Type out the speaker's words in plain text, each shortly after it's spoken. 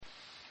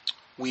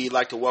we'd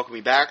like to welcome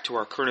you back to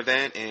our current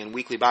event and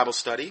weekly Bible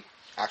study.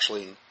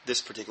 Actually, in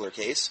this particular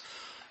case,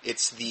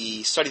 it's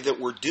the study that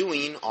we're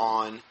doing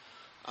on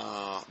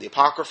the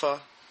Apocrypha,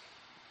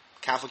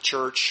 Catholic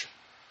Church,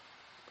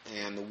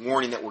 and the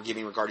warning that we're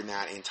giving regarding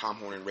that in Tom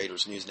Horn and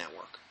Raiders News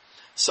Network.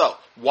 So,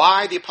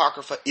 why the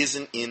Apocrypha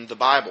isn't in the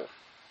Bible?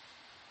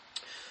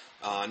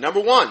 Number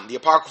one, the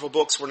Apocryphal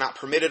books were not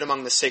permitted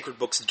among the sacred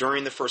books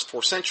during the first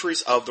 4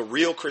 centuries of the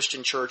real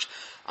Christian church.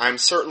 I'm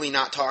certainly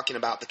not talking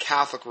about the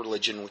Catholic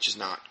religion, which is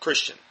not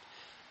Christian.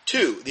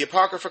 2, the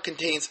Apocrypha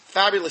contains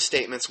fabulous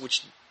statements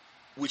which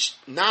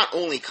not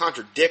only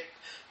contradict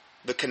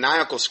the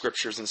canonical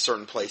scriptures in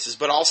certain places,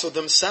 but also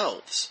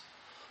themselves.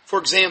 For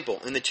example,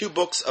 in the 2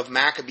 books of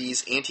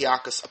Maccabees,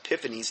 Antiochus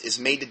Epiphanes is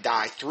made to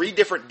die 3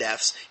 different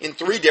deaths in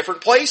 3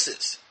 different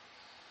places.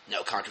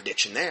 No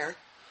contradiction there.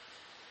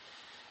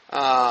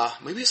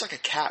 Maybe it's like a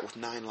cat with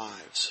 9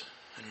 lives.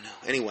 I don't know.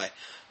 Anyway,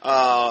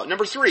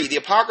 number 3, the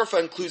Apocrypha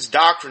includes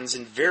doctrines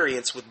in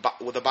variance with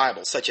the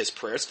Bible, such as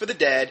prayers for the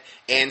dead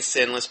and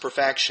sinless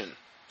perfection.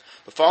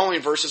 The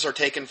following verses are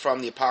taken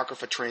from the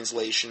Apocrypha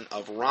translation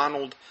of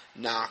Ronald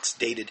Knox,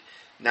 dated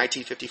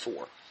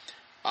 1954.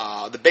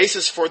 The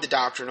basis for the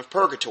doctrine of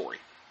purgatory.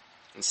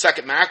 In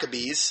 2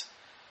 Maccabees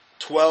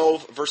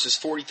 12, verses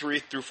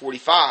 43 through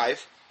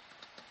 45,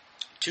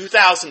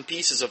 2,000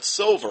 pieces of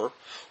silver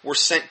were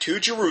sent to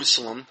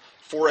Jerusalem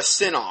for a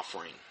sin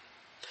offering,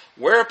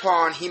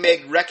 whereupon he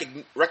made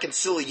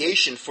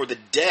reconciliation for the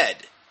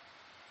dead,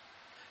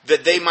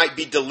 that they might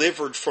be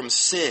delivered from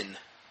sin.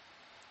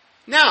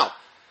 Now,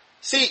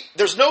 see,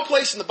 there's no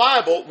place in the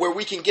Bible where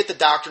we can get the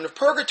doctrine of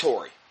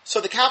purgatory.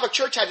 So the Catholic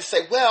Church had to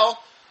say,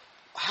 well,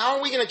 how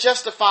are we going to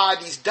justify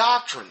these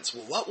doctrines?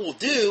 Well, what we'll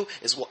do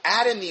is we'll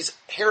add in these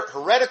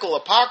heretical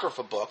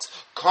Apocrypha books,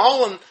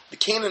 call them the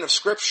canon of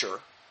Scripture,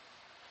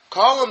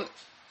 call them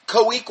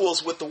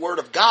co-equals with the Word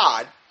of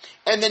God,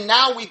 and then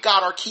now we've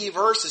got our key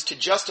verses to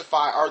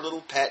justify our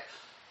little pet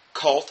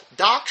cult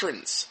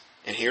doctrines.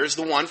 And here's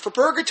the one for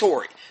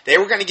purgatory. They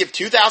were going to give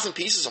 2,000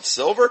 pieces of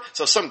silver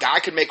so some guy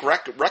could make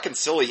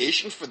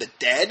reconciliation for the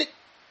dead,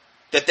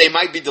 that they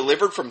might be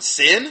delivered from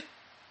sin?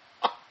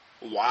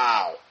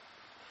 Wow.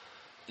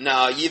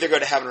 No, you either go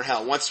to heaven or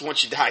hell. Once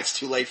you die, it's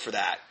too late for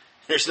that.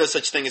 There's no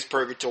such thing as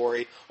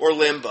purgatory or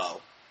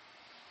limbo,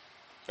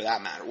 for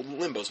that matter. Well,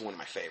 limbo is one of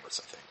my favorites,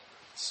 I think.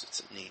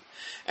 It's neat.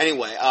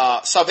 Anyway,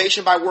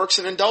 salvation by works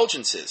and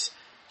indulgences.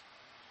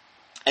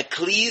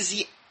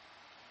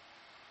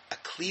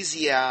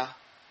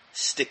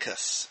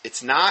 Ecclesiasticus.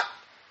 It's not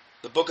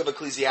the book of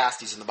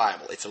Ecclesiastes in the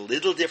Bible. It's a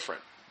little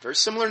different. Very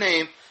similar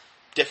name,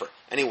 different.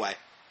 Anyway,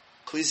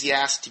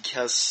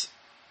 Ecclesiasticus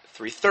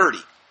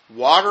 3:30.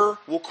 Water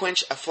will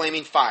quench a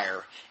flaming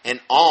fire, and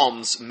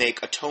alms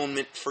make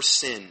atonement for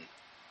sin.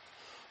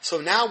 So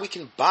now we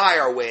can buy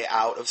our way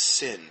out of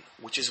sin,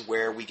 which is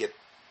where we get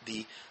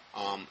the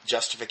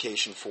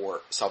justification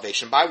for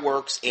salvation by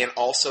works, and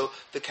also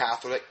the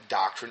Catholic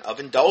doctrine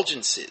of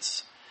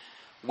indulgences,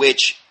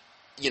 which,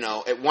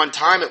 at one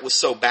time it was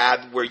so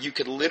bad where you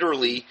could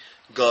literally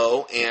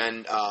go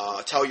and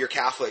tell your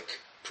Catholic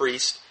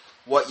priest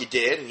what you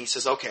did, and he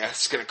says, okay,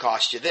 it's going to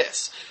cost you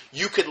this.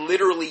 You could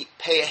literally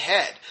pay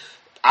ahead.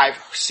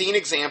 I've seen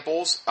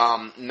examples,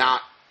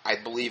 not, I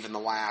believe, in the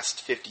last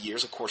 50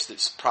 years. Of course,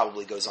 this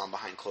probably goes on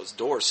behind closed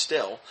doors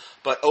still,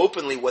 but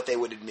openly what they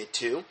would admit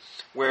to,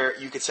 where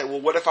you could say,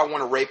 well, what if I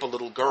want to rape a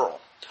little girl?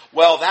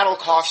 Well, that'll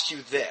cost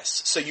you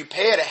this. So you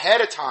pay it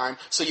ahead of time,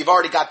 so you've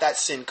already got that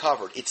sin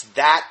covered. It's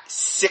that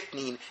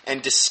sickening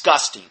and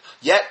disgusting.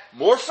 Yet,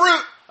 more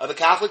fruit of the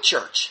Catholic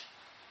Church.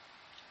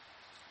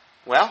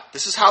 Well,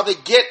 this is how they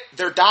get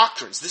their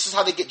doctrines. This is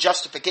how they get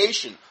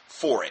justification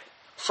for it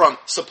from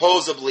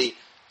supposedly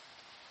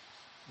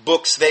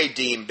books they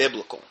deem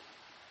biblical.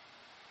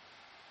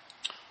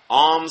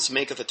 Alms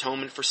maketh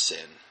atonement for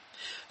sin.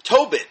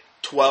 Tobit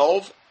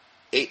 12,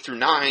 8 through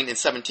 9 and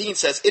 17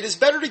 says, it is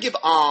better to give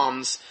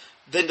alms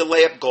than to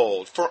lay up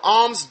gold, for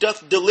alms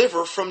doth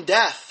deliver from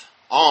death.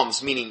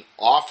 Alms meaning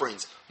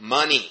offerings,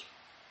 money.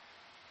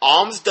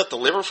 Alms doth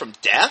deliver from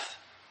death?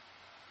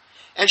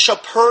 And shall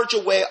purge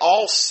away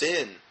all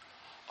sin.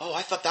 Oh,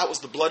 I thought that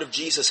was the blood of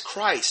Jesus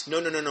Christ.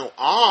 No.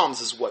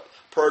 Alms is what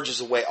purges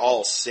away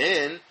all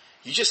sin.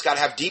 You just got to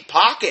have deep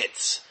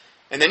pockets.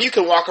 And then you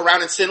can walk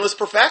around in sinless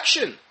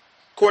perfection,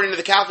 according to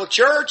the Catholic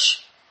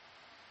Church.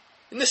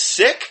 Isn't this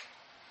sick?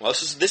 Well,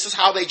 this is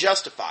how they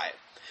justify it.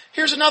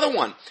 Here's another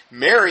one.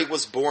 Mary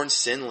was born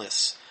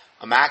sinless.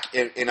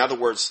 In other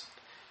words,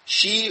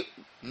 she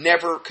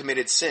never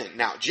committed sin.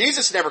 Now,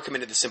 Jesus never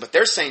committed the sin, but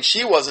they're saying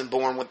she was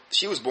born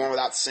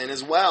without sin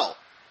as well.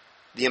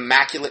 The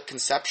Immaculate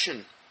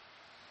Conception.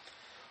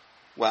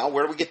 Well,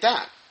 where do we get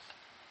that?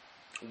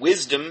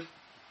 Wisdom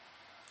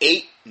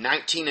 8,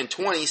 19, and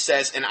 20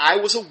 says, and I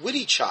was a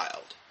witty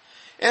child,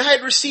 and I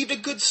had received a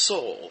good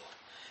soul.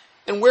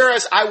 And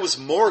whereas I was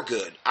more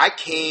good, I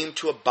came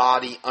to a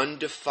body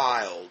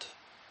undefiled.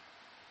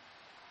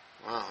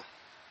 Wow.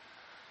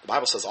 The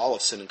Bible says all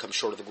have sinned and come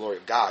short of the glory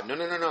of God.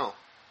 No.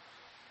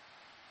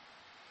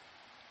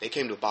 They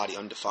came to a body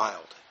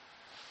undefiled.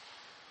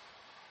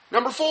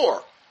 Number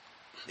 4.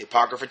 The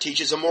Apocrypha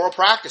teaches immoral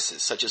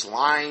practices such as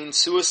lying,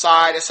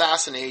 suicide,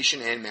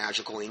 assassination, and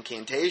magical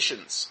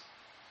incantations.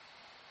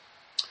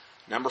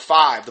 Number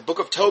 5, the Book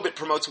of Tobit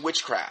promotes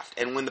witchcraft,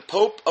 and when the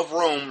Pope of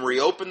Rome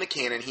reopened the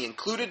canon, he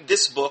included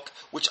this book,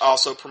 which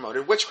also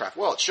promoted witchcraft.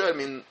 Well, it should. I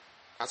mean,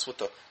 that's what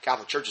the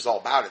Catholic Church is all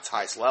about, its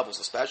highest levels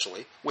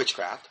especially,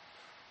 witchcraft.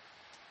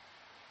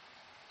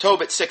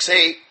 Tobit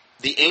 6:8,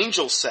 the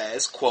angel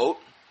says, quote,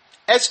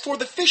 "As for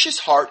the fish's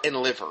heart and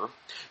liver,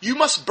 you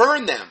must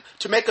burn them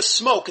to make a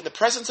smoke in the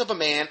presence of a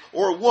man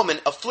or a woman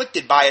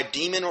afflicted by a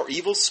demon or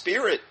evil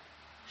spirit.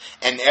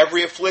 And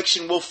every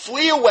affliction will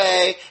flee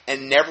away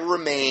and never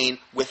remain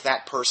with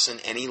that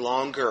person any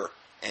longer."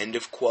 End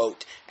of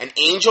quote. An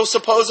angel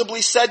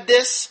supposedly said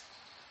this?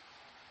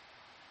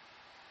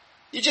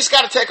 You just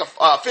got to take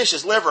a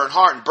fish's liver and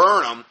heart and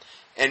burn them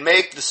and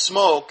make the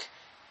smoke,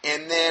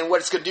 and then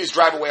what it's going to do is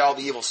drive away all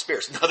the evil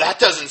spirits. No, that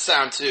doesn't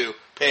sound too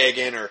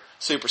pagan or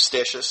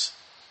superstitious.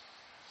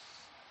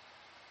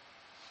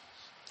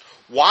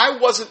 Why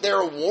wasn't there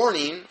a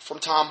warning from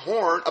Tom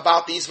Horn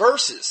about these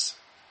verses?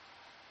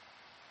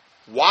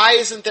 Why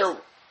isn't there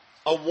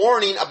a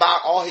warning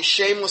about all his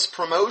shameless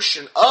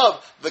promotion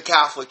of the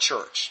Catholic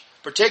Church?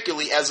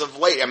 Particularly as of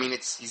late. I mean,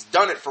 he's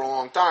done it for a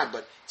long time,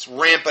 but it's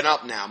ramping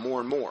up now more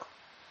and more.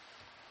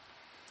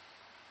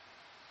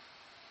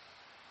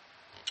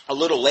 A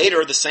little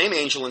later, the same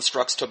angel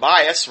instructs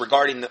Tobias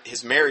regarding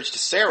his marriage to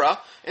Sarah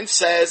and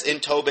says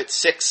in Tobit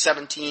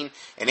 6:17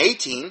 and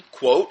 18,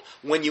 quote,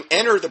 "When you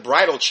enter the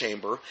bridal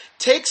chamber,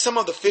 take some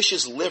of the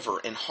fish's liver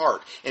and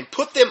heart and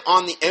put them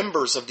on the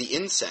embers of the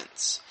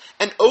incense.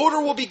 An odor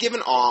will be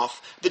given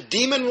off, the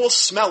demon will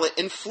smell it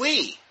and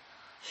flee,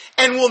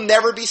 and will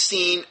never be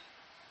seen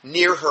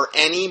near her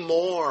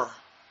anymore."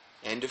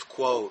 End of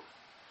quote.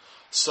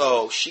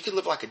 So she could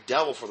live like a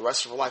devil for the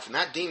rest of her life, and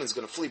that demon's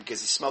going to flee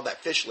because he smelled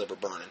that fish liver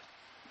burning.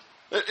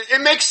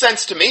 It makes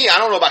sense to me. I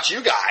don't know about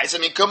you guys. I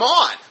mean, come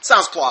on.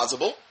 Sounds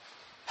plausible.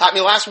 Happened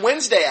to me last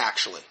Wednesday,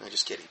 actually. No,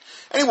 just kidding.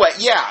 Anyway,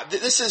 yeah,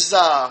 this is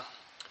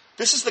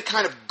the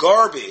kind of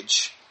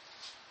garbage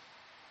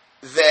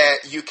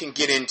that you can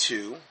get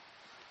into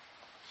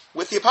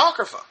with the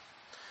Apocrypha.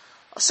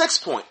 A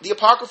sixth point. The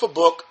Apocrypha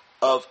book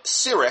of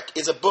Sirach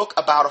is a book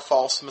about a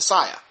false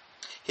Messiah.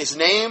 His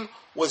name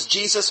was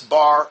Jesus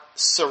bar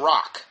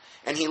Sirach,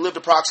 and he lived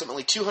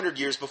approximately 200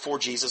 years before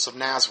Jesus of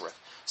Nazareth.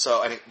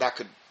 So I think that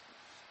could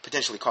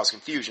potentially cause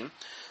confusion.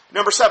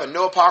 Number 7,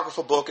 no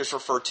apocryphal book is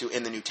referred to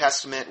in the New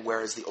Testament,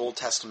 whereas the Old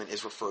Testament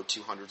is referred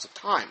to hundreds of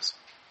times.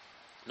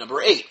 Number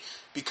 8,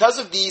 because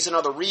of these and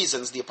other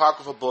reasons, the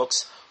apocryphal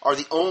books are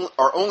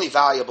only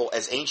valuable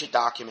as ancient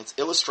documents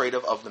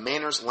illustrative of the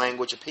manners,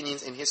 language,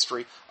 opinions, and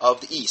history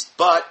of the East.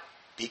 But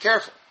be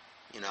careful,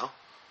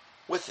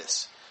 with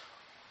this.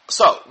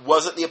 So,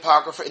 was it the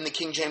Apocrypha in the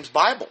King James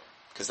Bible?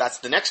 Because that's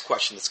the next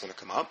question that's going to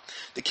come up.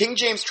 The King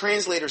James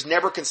translators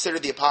never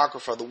considered the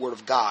Apocrypha the Word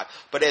of God,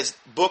 but as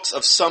books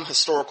of some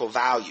historical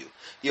value.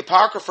 The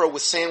Apocrypha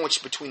was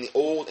sandwiched between the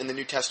Old and the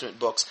New Testament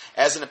books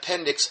as an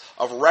appendix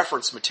of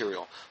reference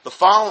material.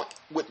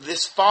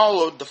 This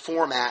followed the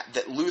format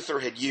that Luther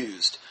had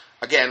used.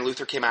 Again,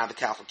 Luther came out of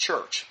the Catholic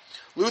Church.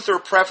 Luther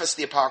prefaced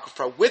the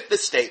Apocrypha with the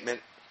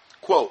statement,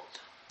 quote,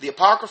 "The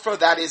Apocrypha,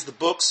 that is, the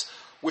books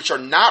which are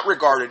not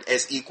regarded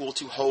as equal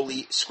to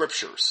holy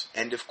scriptures."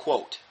 End of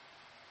quote.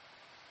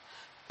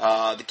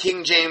 The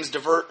King James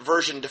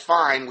Version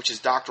Defined, which is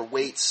Dr.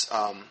 Waite's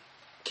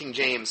King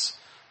James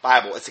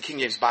Bible. It's the King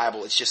James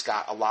Bible. It's just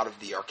got a lot of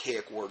the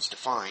archaic words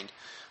defined.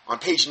 On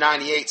page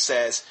 98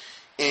 says,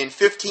 in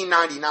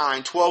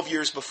 1599, 12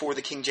 years before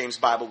the King James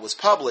Bible was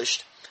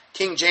published,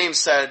 King James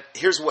said,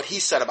 here's what he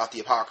said about the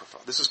Apocrypha.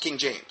 This was King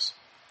James.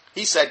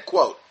 He said,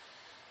 quote,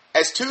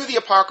 "As to the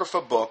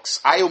Apocrypha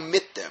books, I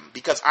omit them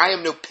because I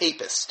am no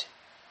papist,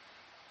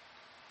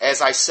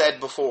 as I said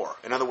before."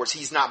 In other words,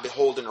 he's not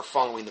beholden or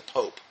following the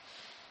Pope.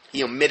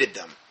 He omitted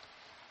them.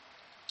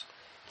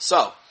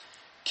 So,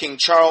 King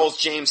Charles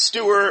James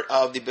Stewart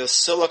of the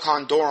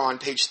Basilicon Doron,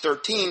 page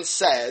 13,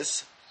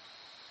 says,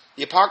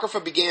 the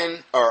Apocrypha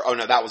began,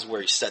 that was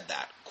where he said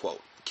that,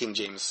 quote, King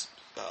James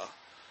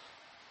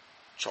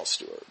Charles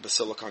Stewart,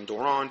 Basilicon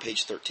Doron,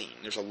 page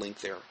 13. There's a link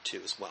there,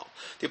 too, as well.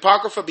 The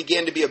Apocrypha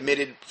began to be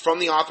omitted from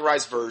the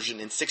authorized version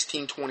in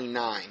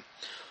 1629.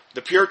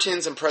 The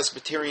Puritans and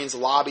Presbyterians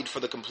lobbied for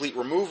the complete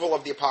removal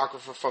of the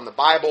Apocrypha from the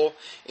Bible,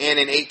 and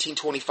in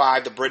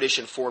 1825 the British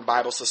and Foreign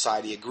Bible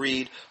Society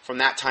agreed. From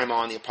that time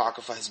on, the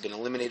Apocrypha has been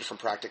eliminated from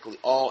practically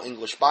all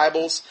English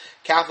Bibles,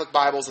 Catholic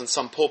Bibles, and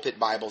some pulpit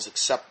Bibles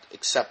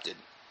accepted.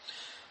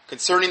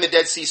 Concerning the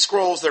Dead Sea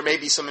Scrolls, there may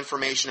be some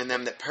information in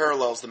them that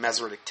parallels the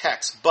Masoretic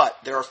text, but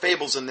there are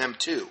fables in them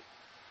too.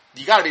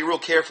 You got to be real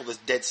careful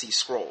with Dead Sea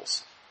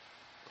Scrolls.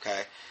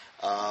 Okay,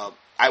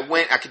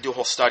 I could do a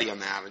whole study on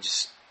that.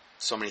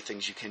 So many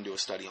things you can do a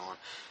study on.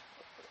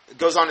 It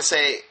goes on to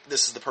say,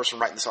 this is the person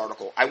writing this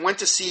article, "I went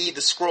to see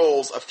the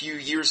scrolls a few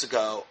years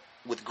ago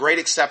with great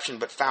exception,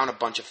 but found a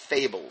bunch of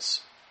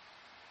fables.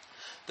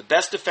 The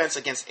best defense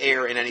against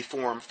error in any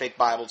form, fake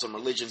Bibles and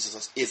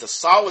religions, is a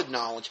solid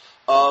knowledge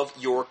of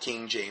your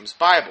King James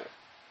Bible."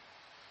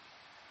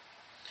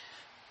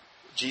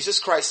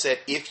 Jesus Christ said,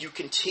 if you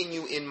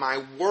continue in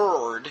my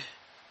word,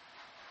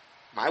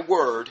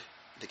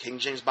 the King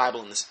James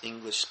Bible in this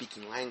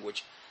English-speaking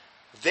language,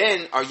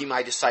 then are you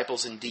my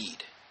disciples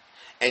indeed.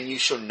 And you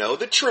shall know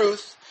the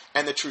truth,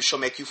 and the truth shall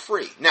make you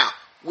free. Now,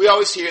 we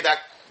always hear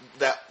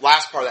that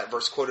last part of that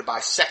verse quoted by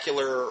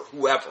secular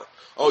whoever.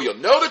 Oh, you'll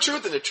know the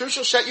truth, and the truth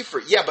shall set you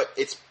free. Yeah, but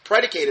it's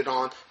predicated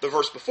on the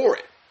verse before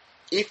it.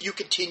 If you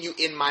continue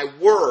in my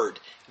word,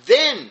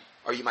 then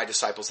are you my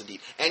disciples indeed.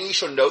 And you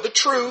shall know the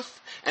truth,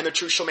 and the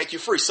truth shall make you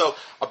free. So,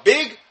 a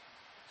big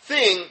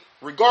thing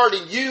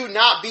regarding you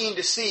not being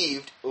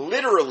deceived,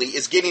 literally,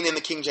 is getting in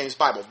the King James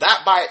Bible.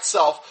 That by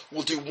itself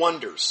will do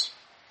wonders.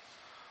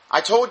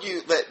 I told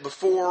you that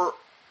before,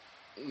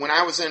 when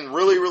I was in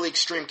really, really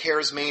extreme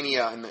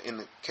charismania in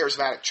the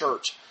charismatic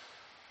church,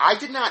 I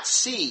did not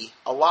see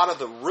a lot of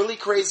the really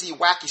crazy,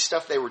 wacky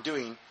stuff they were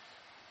doing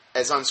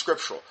as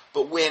unscriptural.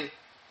 But when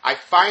I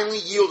finally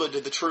yielded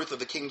to the truth of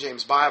the King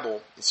James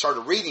Bible and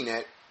started reading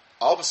it,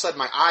 all of a sudden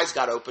my eyes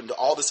got open to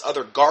all this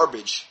other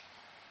garbage,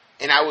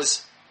 and I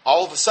was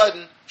all of a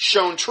sudden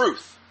shown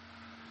truth.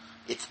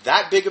 It's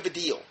that big of a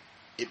deal.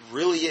 It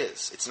really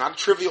is. It's not a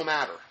trivial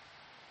matter.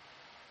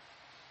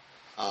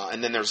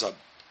 And then there's a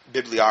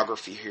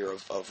bibliography here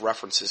of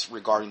references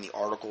regarding the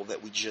article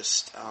that we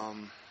just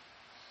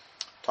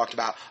talked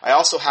about. I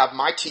also have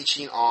my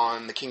teaching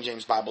on the King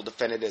James Bible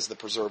defended as the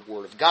preserved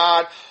Word of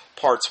God,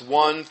 parts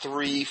 1,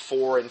 3,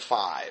 4, and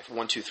 5.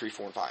 1, 2, 3,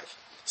 4, and 5.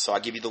 So I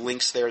give you the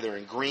links there. They're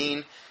in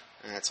green.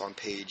 And that's on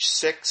page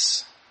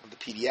 6 of the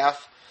PDF.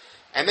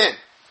 And then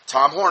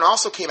Tom Horn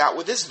also came out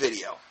with this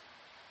video,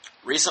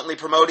 recently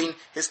promoting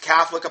his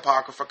Catholic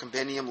Apocrypha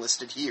Compendium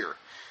listed here.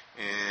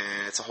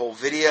 And it's a whole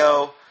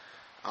video.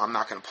 I'm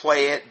not going to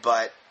play it,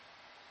 but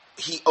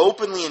he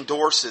openly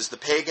endorses the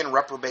pagan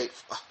reprobate.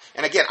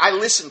 And again, I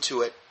listened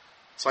to it,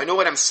 so I know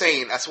what I'm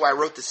saying. That's why I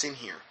wrote this in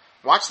here.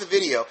 Watch the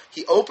video.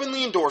 He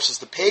openly endorses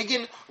the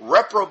pagan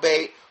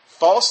reprobate,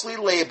 falsely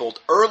labeled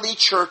early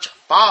church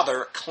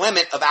father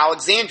Clement of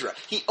Alexandria.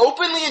 He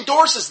openly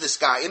endorses this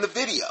guy in the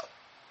video.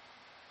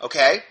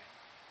 Okay?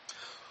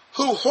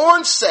 Who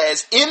Horn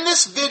says in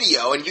this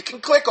video, and you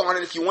can click on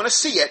it if you want to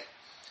see it,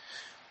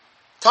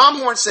 Tom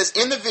Horn says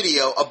in the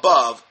video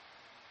above,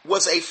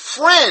 was a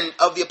friend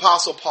of the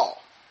Apostle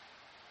Paul.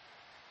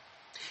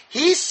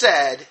 He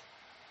said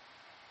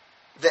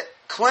that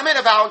Clement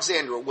of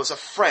Alexandria was a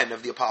friend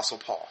of the Apostle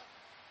Paul.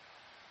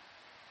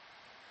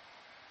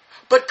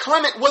 But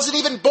Clement wasn't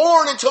even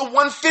born until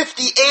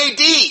 150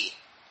 AD.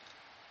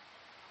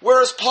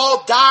 Whereas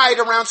Paul died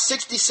around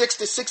 66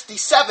 to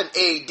 67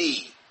 AD.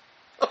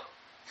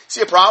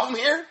 See a problem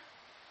here?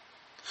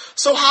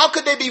 So how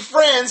could they be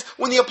friends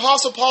when the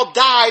Apostle Paul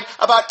died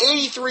about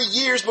 83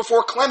 years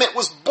before Clement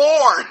was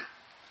born?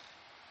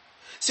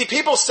 See,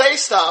 people say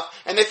stuff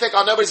and they think,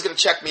 oh, nobody's going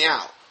to check me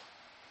out.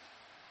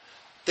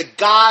 The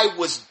guy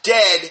was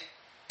dead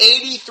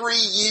 83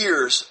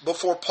 years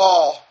before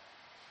Paul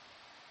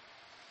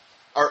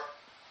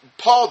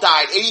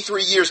died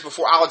 83 years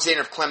before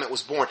Alexander of Clement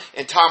was born,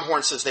 and Tom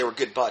Horn says they were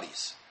good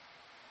buddies.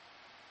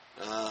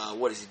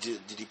 What does he do?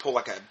 Did he pull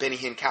like a Benny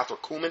Hinn Catherine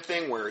Kuhlman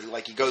thing where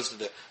he goes to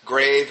the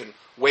grave and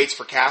waits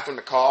for Catherine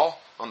to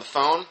call on the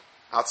phone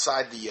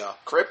outside the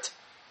crypt?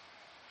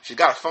 She's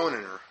got a phone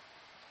in her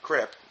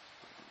crypt.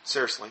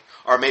 Seriously.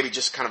 Or maybe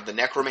just kind of the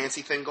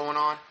necromancy thing going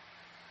on.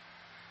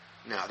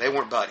 No, they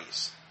weren't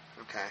buddies.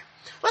 Okay.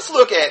 Let's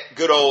look at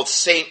good old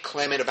Saint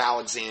Clement of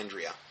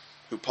Alexandria,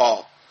 who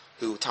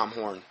Tom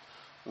Horn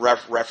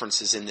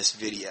references in this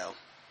video,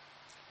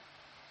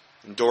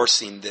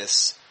 endorsing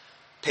this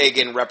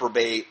pagan,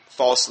 reprobate,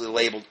 falsely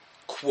labeled,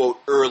 quote,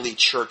 early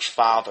church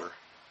father.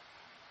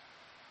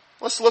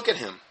 Let's look at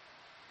him.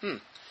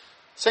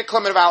 St.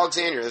 Clement of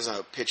Alexandria, there's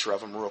a picture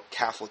of him, real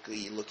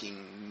Catholic-y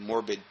looking,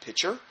 morbid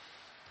picture.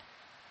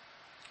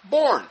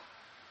 Born,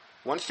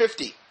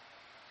 150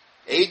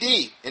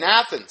 AD in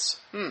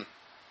Athens.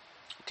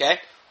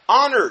 Okay.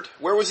 Honored.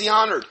 Where was he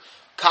honored?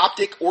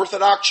 Coptic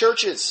Orthodox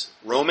churches,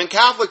 Roman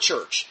Catholic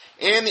Church,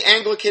 and the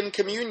Anglican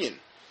Communion.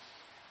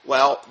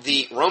 Well,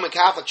 the Roman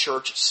Catholic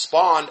Church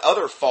spawned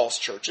other false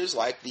churches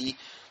like the,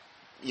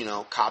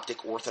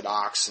 Coptic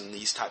Orthodox and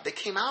these type. They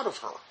came out of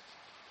her.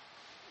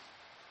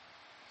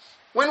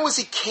 When was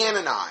he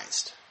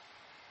canonized?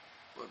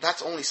 Well,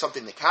 that's only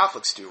something the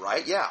Catholics do,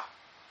 right? Yeah.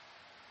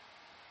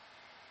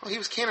 Well, he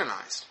was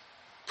canonized.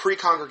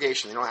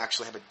 Pre-congregation. They don't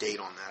actually have a date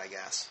on that, I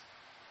guess.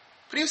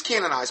 But he was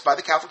canonized by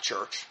the Catholic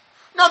Church.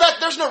 No,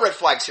 there's no red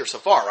flags here so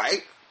far,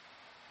 right?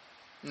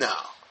 No.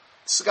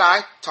 This is a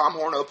guy, Tom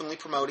Horn, openly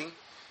promoting.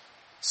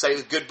 Said he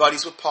was good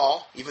buddies with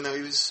Paul, even though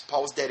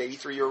Paul was dead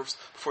 83 years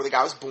before the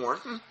guy was born.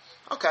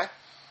 Okay.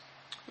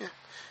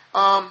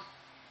 Yeah.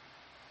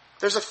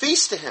 There's a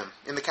feast to him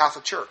in the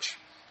Catholic Church,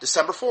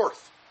 December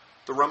 4th,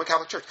 the Roman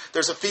Catholic Church.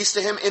 There's a feast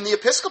to him in the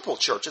Episcopal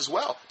Church as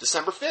well,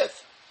 December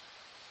 5th.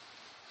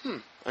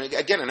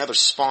 Again, another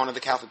spawn of the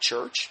Catholic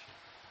Church.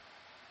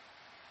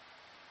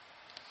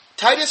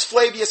 Titus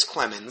Flavius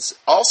Clemens,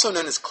 also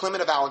known as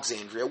Clement of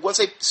Alexandria, was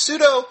a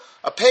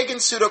pagan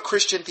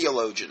pseudo-Christian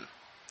theologian.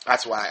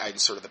 That's why I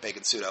inserted the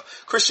pagan pseudo.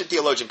 Christian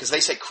theologian, because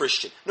they say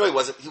Christian. No, he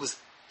wasn't.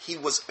 He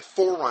was a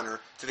forerunner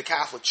to the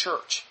Catholic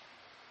Church.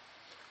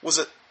 Was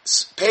a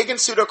pagan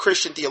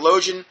pseudo-Christian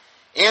theologian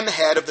and the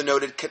head of the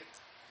noted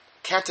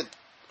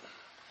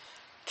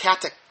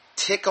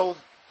catechetical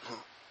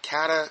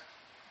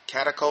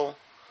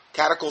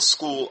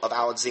school of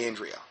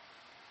Alexandria.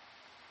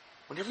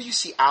 Whenever you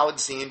see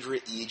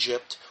Alexandria,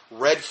 Egypt,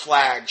 red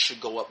flags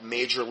should go up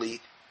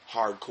majorly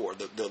hardcore.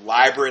 The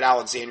library at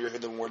Alexandria,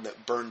 the one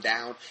that burned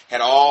down,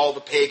 had all the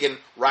pagan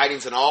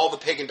writings and all the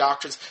pagan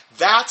doctrines.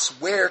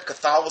 That's where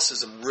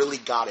Catholicism really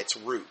got its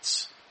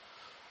roots.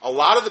 A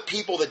lot of the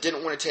people that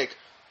didn't want to take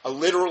a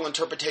literal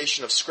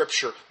interpretation of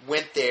Scripture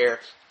went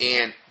there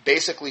and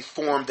basically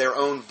formed their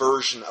own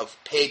version of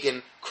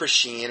pagan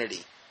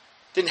Christianity.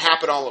 Didn't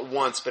happen all at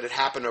once, but it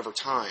happened over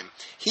time.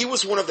 He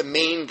was one of the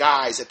main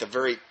guys at the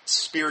very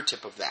spear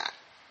tip of that.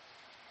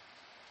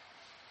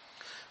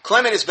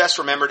 Clement is best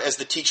remembered as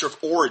the teacher of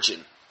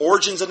Origen.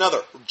 Origen's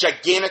another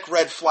gigantic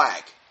red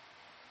flag.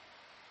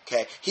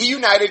 Okay, he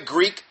united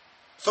Greek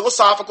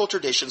philosophical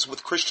traditions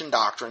with Christian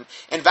doctrine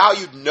and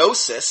valued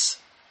gnosis.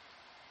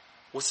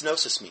 What's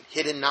gnosis mean?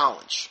 Hidden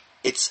knowledge.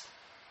 It's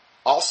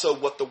also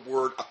what the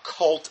word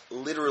occult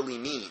literally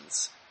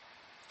means.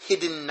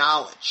 Hidden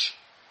knowledge.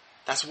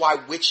 That's why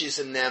witches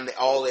and them,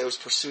 they was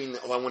pursuing,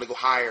 I want to go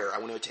higher, I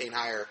want to attain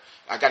higher,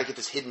 I got to get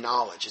this hidden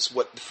knowledge. It's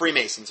what the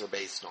Freemasons are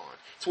based on.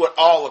 It's what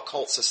all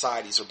occult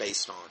societies are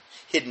based on.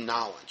 Hidden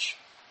knowledge.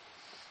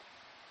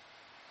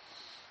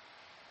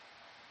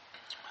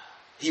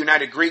 He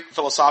united Greek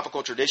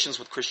philosophical traditions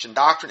with Christian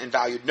doctrine and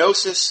valued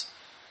gnosis,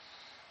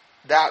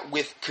 that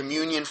with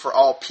communion for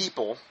all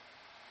people,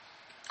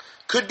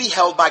 could be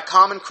held by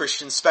common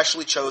Christians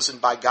specially chosen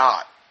by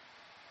God.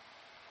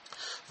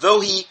 Though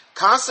he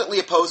constantly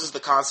opposes the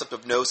concept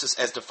of gnosis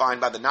as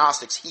defined by the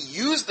Gnostics, he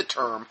used the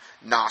term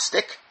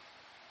Gnostic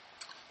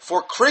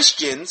for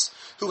Christians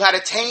who had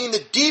attained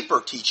the deeper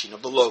teaching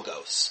of the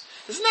Logos.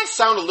 Doesn't that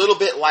sound a little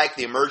bit like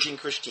the emerging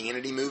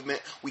Christianity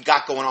movement we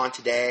got going on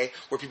today,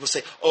 where people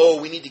say,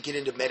 oh, we need to get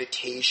into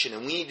meditation,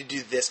 and we need to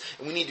do this,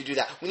 and we need to do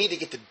that. We need to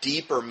get the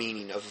deeper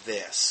meaning of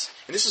this.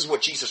 And this is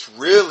what Jesus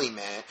really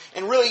meant.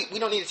 And really, we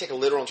don't need to take a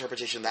literal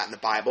interpretation of that in the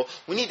Bible.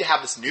 We need to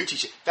have this new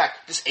teaching. In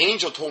fact, this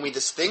angel told me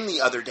this thing the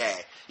other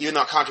day, even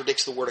though it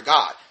contradicts the Word of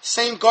God.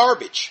 Same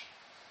garbage.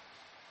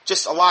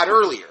 Just a lot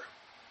earlier.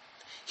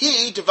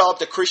 He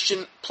developed a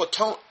Christian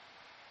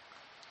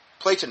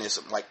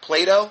Platonism, like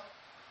Plato.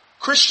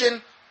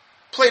 Christian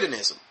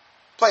Platonism.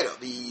 Plato,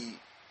 the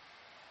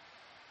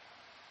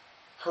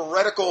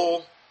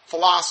heretical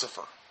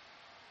philosopher.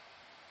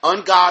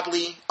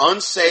 Ungodly,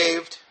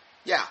 unsaved.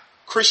 Yeah,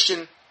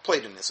 Christian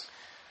Platonism.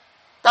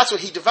 That's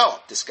what he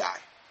developed, this guy.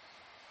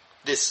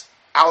 This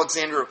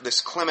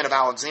Clement of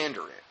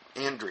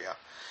Alexandria.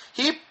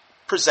 He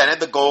presented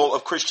the goal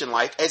of Christian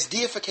life as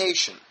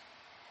deification.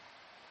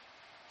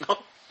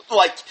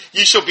 Like,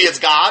 you shall be as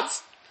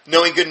gods,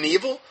 knowing good and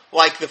evil.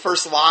 Like the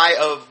first lie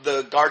of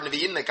the Garden of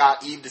Eden that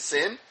got Eve to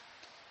sin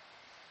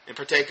and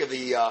partake of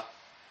the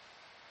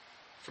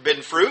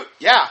forbidden fruit.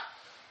 Yeah.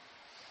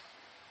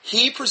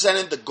 He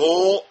presented the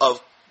goal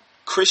of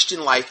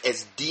Christian life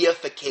as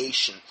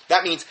deification.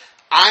 That means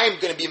I'm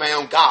going to be my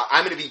own God.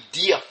 I'm going to be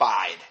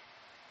deified.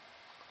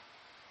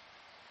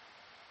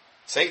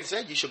 Satan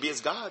said, you shall be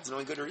as gods,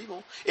 knowing good or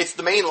evil. It's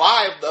the main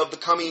lie of the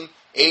coming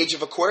age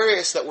of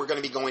Aquarius that we're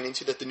going to be going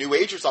into, that the New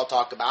Agers I'll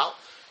talk about.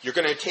 You're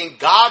going to attain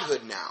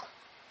godhood now.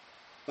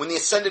 When the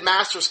ascended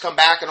masters come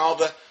back and all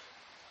the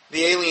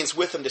aliens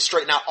with them to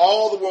straighten out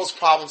all the world's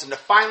problems and to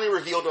finally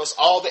reveal to us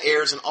all the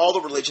errors and all the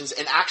religions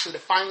and actually to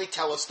finally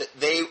tell us that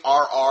they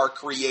are our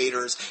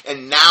creators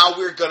and now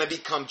we're going to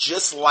become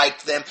just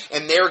like them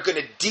and they're going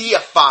to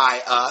deify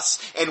us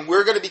and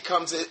we're going to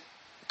come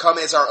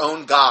as our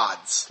own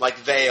gods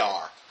like they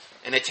are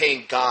and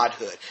attain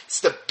godhood.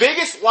 It's the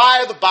biggest lie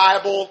of the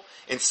Bible,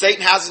 and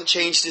Satan hasn't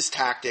changed his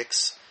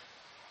tactics.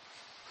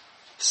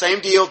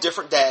 Same deal,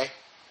 different day.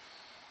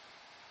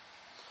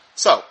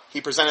 So,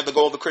 he presented the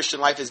goal of the Christian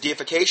life as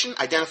deification,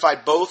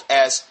 identified both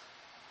as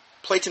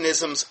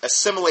Platonism's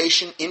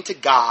assimilation into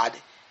God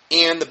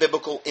and the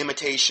biblical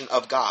imitation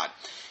of God.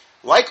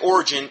 Like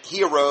Origen,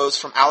 he arose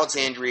from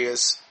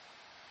Alexandria's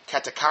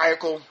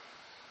catechetical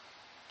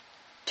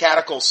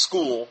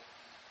school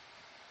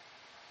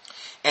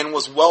and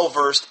was well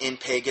versed in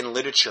pagan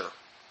literature.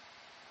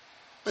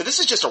 Now, this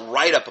is just a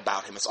write-up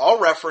about him. It's all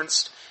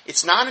referenced.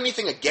 It's not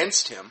anything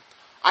against him.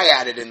 I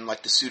added in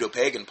like the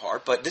pseudo-pagan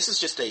part, but this is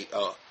just a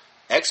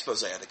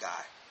expose of the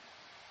guy.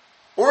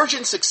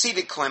 Origen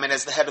succeeded Clement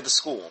as the head of the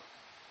school.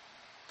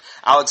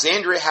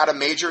 Alexandria had a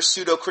major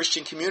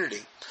pseudo-Christian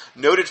community,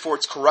 noted for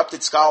its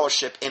corrupted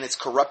scholarship and its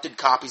corrupted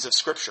copies of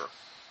Scripture.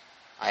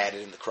 I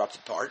added in the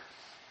corrupted part.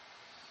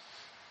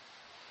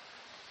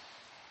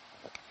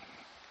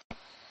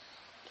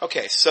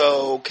 Okay,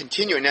 so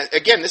continuing. Now,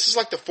 again, this is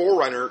like the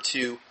forerunner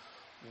to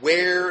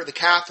where the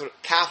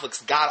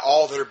Catholics got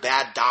all their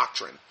bad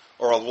doctrine,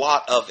 or a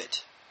lot of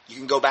it. You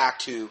can go back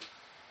to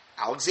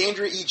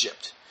Alexandria,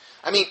 Egypt.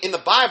 I mean, in the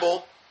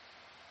Bible,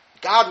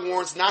 God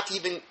warns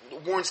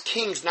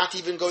kings not to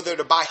even go there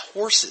to buy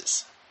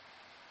horses.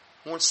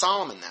 Warns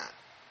Solomon that.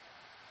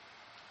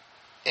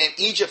 And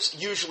Egypt's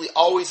usually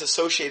always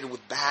associated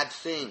with bad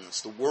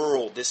things, the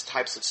world, this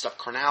types of stuff,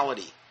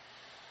 carnality.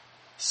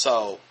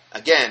 So,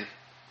 again,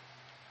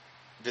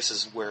 this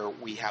is where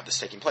we have this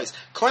taking place.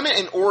 Clement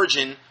and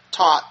Origen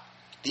taught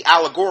the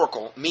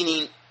allegorical,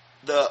 meaning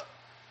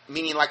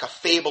like a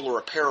fable or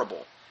a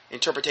parable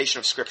interpretation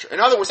of Scripture. In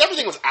other words,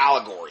 everything was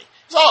allegory.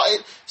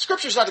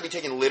 Scripture's not to be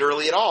taken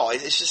literally at all.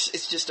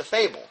 It's just a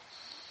fable.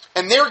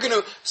 And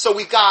so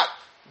we've got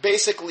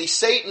basically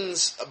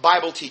Satan's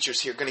Bible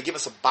teachers here going to give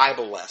us a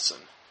Bible lesson.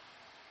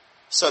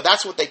 So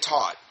that's what they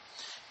taught.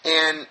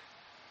 And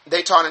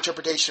they taught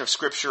interpretation of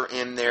Scripture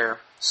in their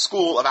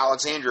school of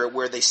Alexandria,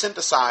 where they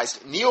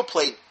synthesized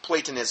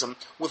Neoplatonism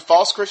with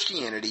false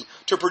Christianity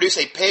to produce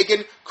a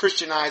pagan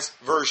Christianized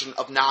version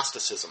of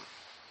Gnosticism.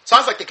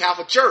 Sounds like the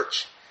Catholic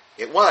Church.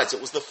 It was. It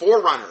was the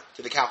forerunner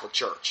to the Catholic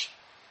Church.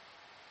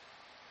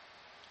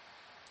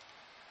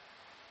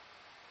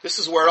 This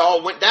is where it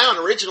all went down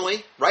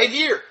originally, right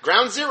here,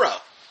 ground zero,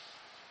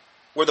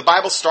 where the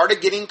Bible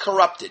started getting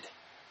corrupted,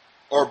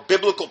 or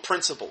biblical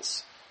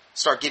principles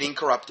start getting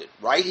corrupted,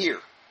 right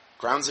here,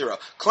 ground zero.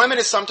 Clement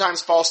is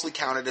sometimes falsely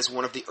counted as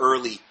one of the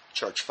early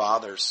church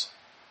fathers.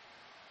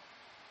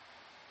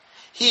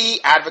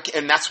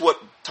 And that's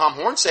what Tom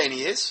Horn's saying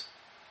he is.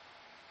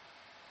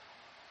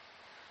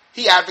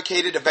 He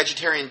advocated a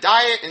vegetarian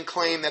diet and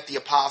claimed that the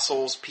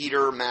apostles,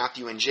 Peter,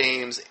 Matthew, and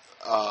James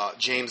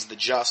the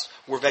Just,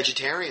 were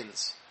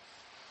vegetarians.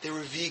 They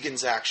were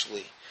vegans,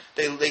 actually.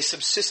 They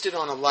subsisted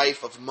on a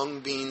life of mung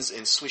beans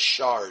and Swiss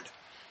chard,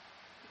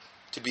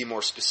 to be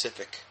more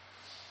specific.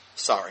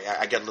 Sorry,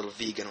 I got a little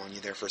vegan on you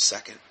there for a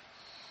second.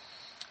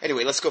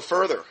 Anyway, let's go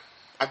further.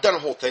 I've done a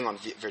whole thing on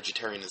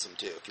vegetarianism,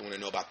 too, if you want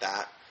to know about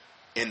that.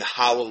 And the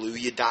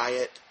Hallelujah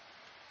diet,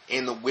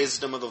 and the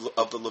wisdom of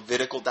the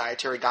Levitical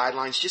dietary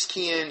guidelines. Just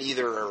key in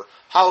either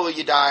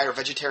Hallelujah diet or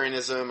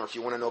vegetarianism, or if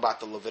you want to know about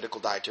the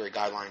Levitical dietary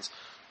guidelines,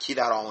 key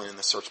that all in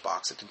the search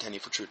box at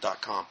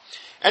contendingfortruth.com.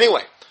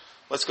 Anyway,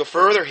 let's go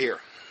further here.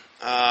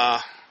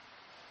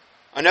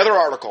 Another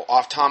article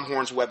off Tom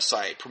Horn's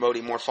website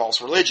promoting more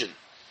false religion.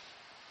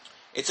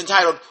 It's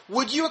entitled,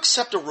 "Would you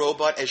accept a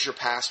robot as your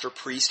pastor,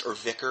 priest, or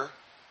vicar?"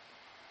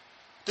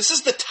 This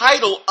is the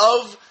title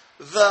of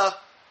the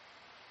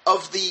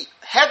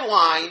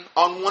headline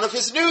on one of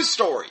his news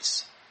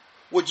stories.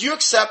 Would you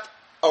accept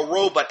a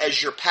robot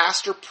as your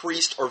pastor,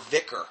 priest, or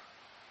vicar?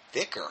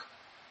 Vicar?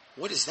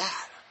 What is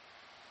that?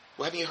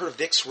 Well, haven't you heard of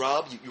Vicks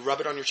Rub? You rub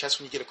it on your chest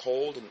when you get a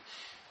cold and,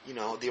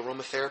 the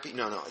aromatherapy?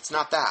 No, it's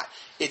not that.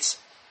 It's,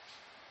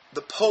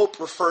 the Pope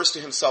refers to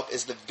himself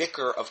as the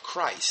vicar of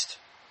Christ.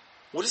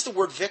 What does the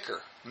word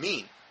vicar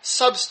mean?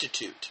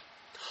 Substitute.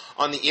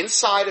 On the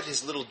inside of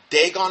his little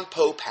Dagon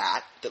Pope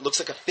hat that looks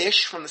like a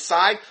fish from the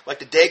side, like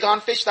the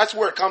Dagon fish, that's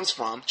where it comes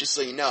from, just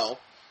so you know.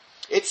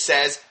 It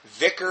says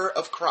Vicar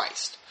of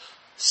Christ.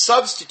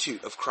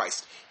 Substitute of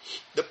Christ.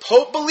 The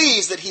Pope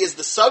believes that he is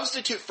the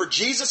substitute for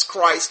Jesus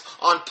Christ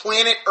on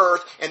planet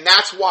Earth, and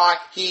that's why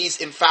he's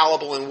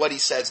infallible and what he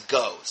says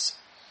goes.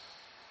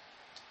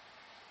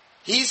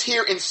 He's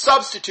here in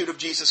substitute of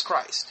Jesus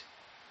Christ.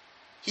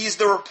 He's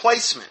the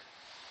replacement.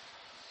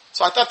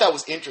 So I thought that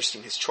was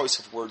interesting, his choice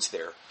of words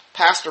there.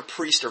 Pastor,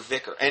 priest, or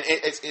vicar. And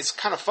it's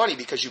kind of funny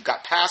because you've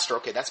got pastor,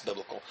 okay, that's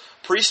biblical.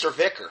 Priest or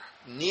vicar,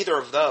 neither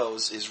of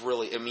those is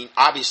really,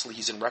 obviously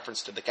he's in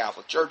reference to the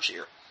Catholic Church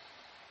here.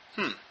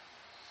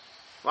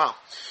 Wow.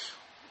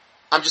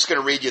 I'm just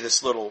going to read you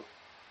this little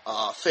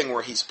thing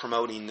where he's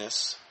promoting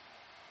this.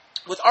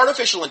 With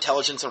artificial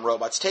intelligence and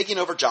robots taking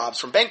over jobs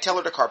from bank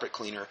teller to carpet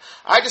cleaner,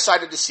 I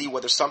decided to see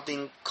whether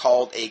something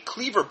called a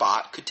Cleaver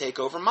bot could take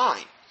over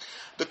mine.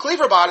 The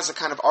Cleaver bot is a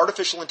kind of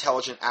artificial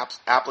intelligence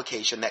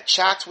application that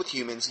chats with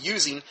humans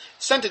using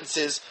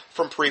sentences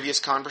from previous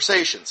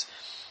conversations.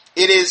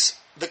 It is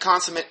the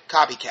consummate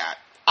copycat.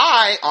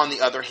 I, on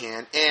the other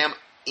hand,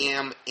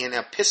 am an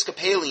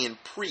Episcopalian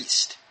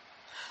priest.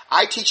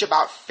 I teach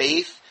about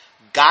faith,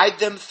 guide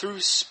them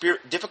through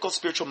difficult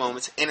spiritual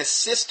moments, and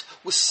assist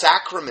with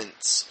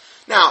sacraments.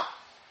 Now,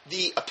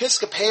 the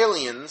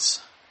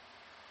Episcopalians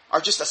are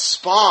just a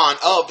spawn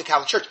of the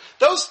Catholic Church.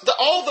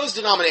 All those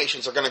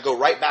denominations are going to go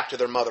right back to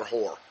their mother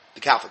whore,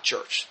 the Catholic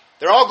Church.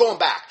 They're all going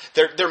back.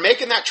 They're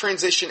making that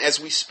transition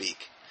as we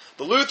speak.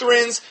 The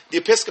Lutherans, the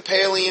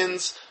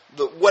Episcopalians,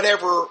 the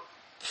whatever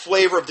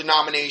flavor of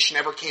denomination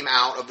ever came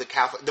out of the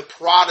Catholic, the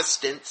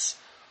Protestants,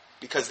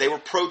 because they were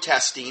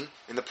protesting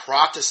in the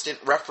Protestant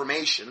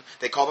Reformation.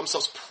 They call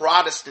themselves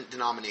Protestant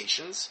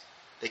denominations.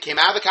 They came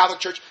out of the Catholic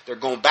Church. They're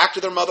going back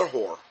to their mother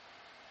whore.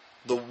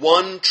 The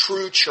one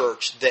true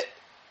church that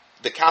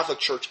the Catholic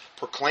Church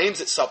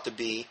proclaims itself to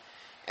be,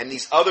 and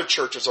these other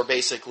churches are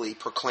basically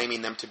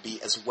proclaiming them to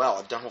be as well.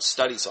 I've done whole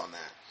studies on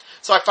that.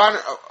 So I found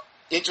it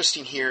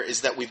interesting here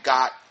is that we've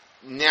got,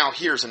 now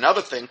here's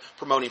another thing,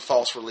 promoting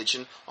false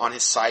religion on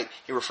his site.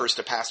 He refers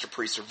to pastor,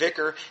 priest, or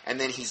vicar, and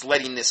then he's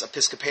letting this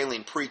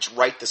Episcopalian preach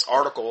write this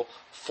article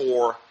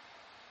for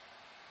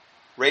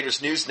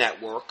Raiders News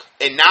Network,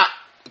 and not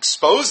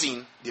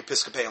exposing the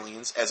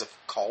Episcopalians as a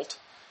cult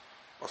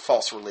or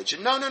false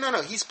religion. No.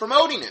 He's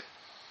promoting it.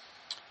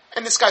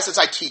 And this guy says,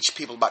 I teach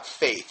people about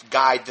faith,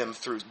 guide them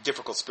through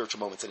difficult spiritual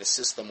moments, and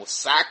assist them with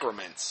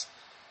sacraments.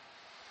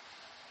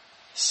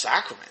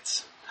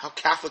 Sacraments? How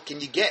Catholic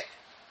can you get?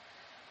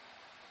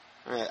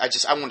 I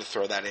wanted to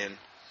throw that in.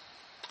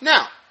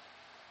 Now,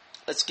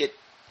 let's get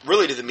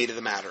really to the meat of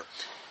the matter.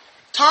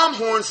 Tom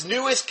Horn's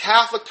newest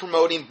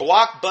Catholic-promoting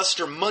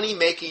blockbuster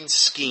money-making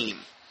scheme.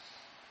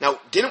 Now,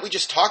 didn't we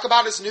just talk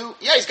about his new...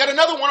 Yeah, he's got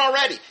another one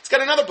already. He's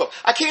got another book.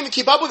 I can't even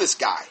keep up with this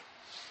guy.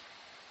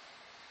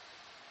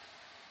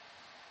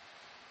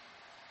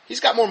 He's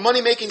got more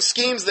money-making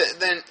schemes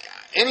than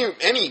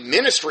any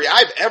ministry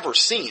I've ever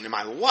seen in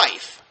my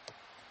life.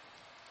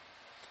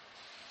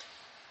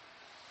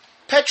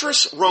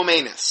 Petrus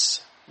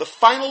Romanus, The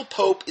Final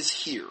Pope is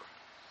Here.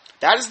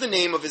 That is the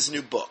name of his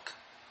new book.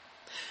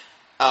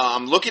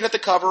 I'm looking at the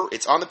cover.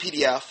 It's on the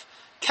PDF.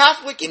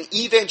 Catholic and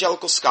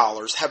evangelical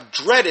scholars have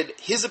dreaded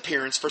his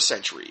appearance for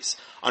centuries.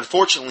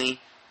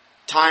 Unfortunately,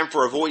 time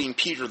for avoiding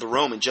Peter the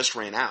Roman just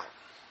ran out.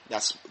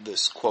 That's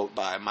this quote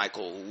by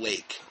Michael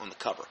Lake on the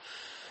cover.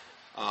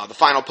 The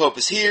Final Pope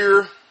is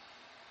Here.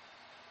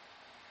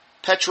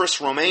 Petrus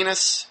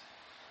Romanus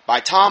by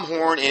Tom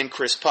Horn and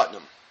Chris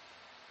Putnam.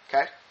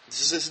 Okay?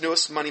 This is his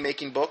newest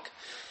money-making book.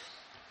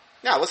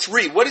 Now, let's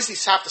read. What does he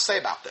have to say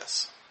about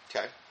this?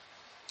 Okay?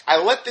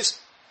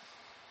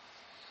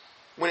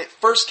 When it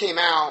first came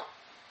out,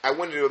 I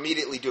wanted to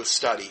immediately do a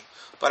study.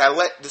 But I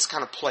let this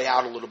kind of play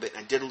out a little bit,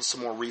 and I did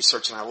some more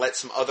research, and I let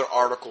some other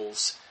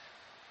articles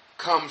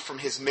come from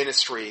his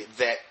ministry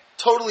that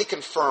totally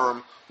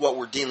confirm what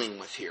we're dealing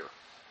with here.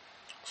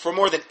 For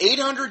more than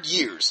 800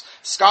 years,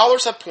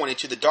 scholars have pointed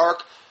to the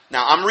dark...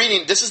 Now, I'm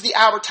reading... This is the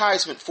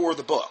advertisement for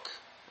the book.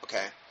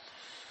 Okay?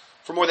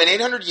 For more than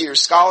 800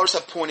 years, scholars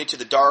have pointed to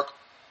the dark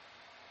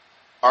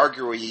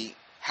augury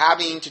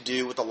having to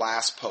do with the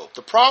last pope.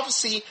 The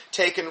prophecy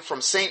taken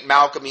from St.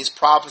 Malcolm's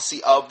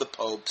Prophecy of the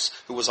Popes,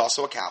 who was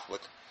also a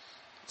Catholic,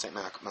 St.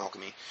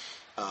 Malcolm,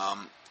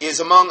 is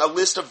among a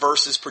list of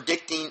verses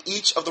predicting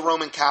each of the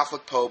Roman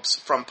Catholic popes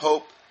from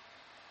Pope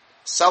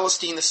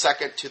Celestine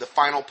II to the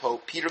final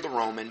pope, Peter the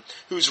Roman,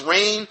 whose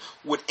reign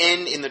would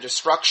end in the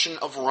destruction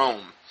of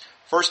Rome.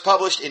 First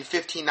published in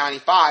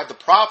 1595, the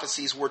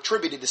prophecies were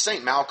attributed to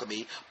St. Malcolm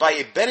by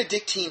a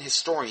Benedictine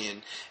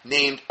historian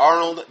named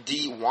Arnold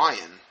D.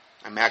 Wyon.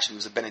 I imagine he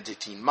was a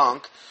Benedictine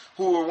monk,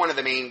 who were one of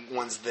the main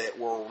ones that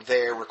were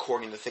there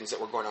recording the things that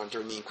were going on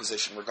during the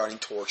Inquisition regarding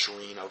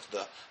torturing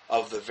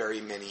of the very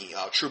many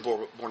true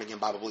born-again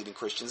Bible-believing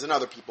Christians and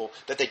other people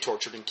that they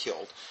tortured and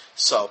killed.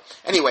 So,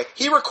 anyway,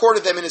 he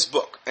recorded them in his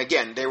book.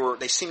 Again,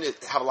 they seem to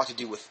have a lot to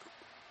do with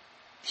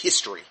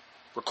history,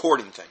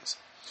 recording things.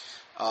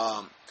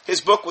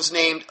 His book was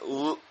named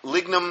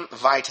Lignum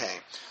Vitae.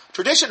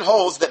 Tradition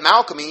holds that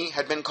Malcolm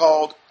had been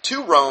called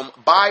to Rome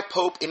by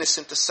Pope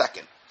Innocent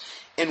II.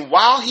 And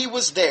while he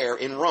was there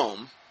in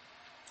Rome,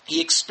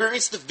 he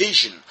experienced the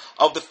vision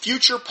of the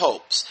future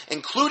popes,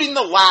 including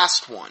the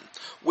last one,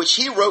 which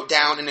he wrote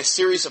down in a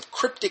series of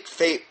cryptic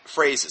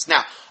phrases.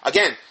 Now,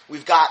 again,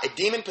 we've got a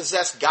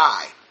demon-possessed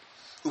guy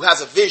who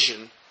has a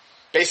vision,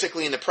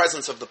 basically in the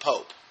presence of the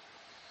Pope.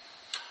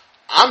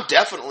 I'm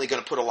definitely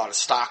going to put a lot of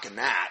stock in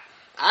that.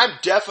 I'm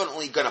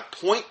definitely going to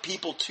point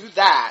people to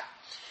that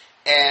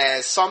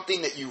as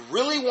something that you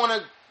really want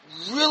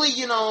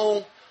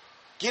to,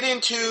 get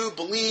into,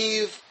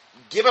 believe,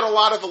 give it a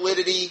lot of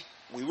validity.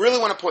 We really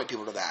want to point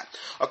people to that.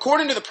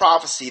 According to the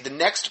prophecy, the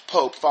next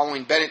pope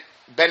following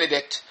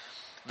Benedict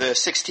the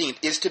 16th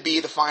is to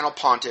be the final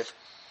pontiff,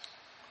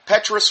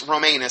 Petrus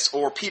Romanus,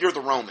 or Peter the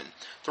Roman.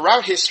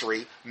 Throughout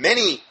history,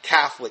 many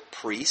Catholic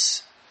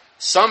priests,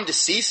 some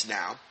deceased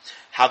now,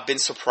 have been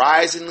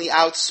surprisingly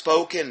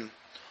outspoken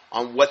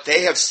on what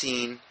they have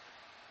seen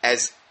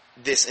as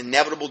this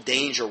inevitable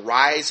danger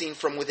rising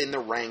from within the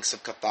ranks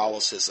of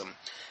Catholicism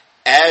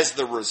as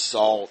the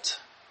result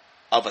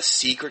of a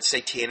secret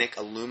satanic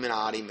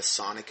Illuminati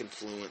Masonic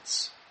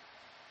influence.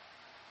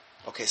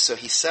 Okay, so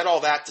he said all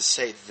that to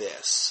say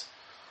this.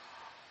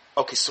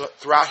 Okay, so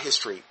throughout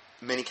history,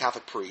 many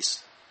Catholic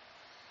priests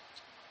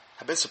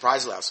have been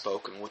surprisingly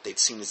outspoken. What they've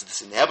seen is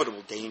this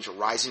inevitable danger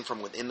rising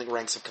from within the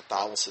ranks of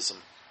Catholicism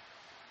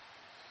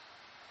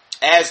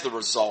as the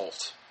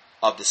result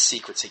of the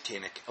secret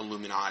satanic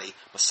Illuminati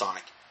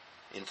Masonic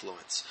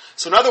influence.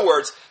 So in other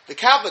words, the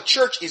Catholic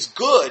Church is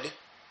good.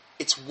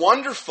 It's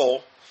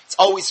wonderful. It's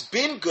always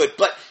been good.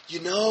 But,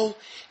 in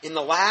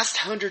the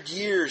last 100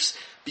 years,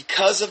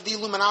 because of the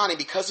Illuminati,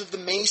 because of the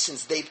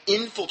Masons, they've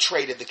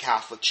infiltrated the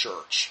Catholic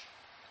Church.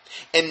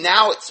 And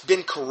now it's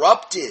been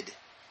corrupted.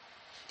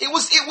 It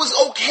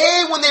was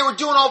okay when they were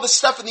doing all this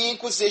stuff in the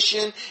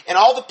Inquisition and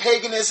all the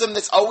paganism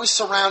that's always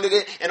surrounded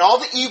it and all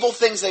the evil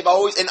things and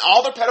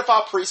all their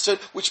pedophile priesthood,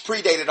 which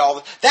predated all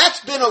that. That's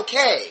been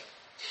okay.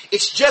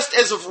 It's just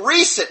as of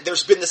recent,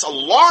 there's been this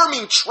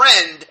alarming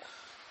trend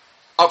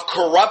of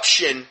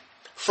corruption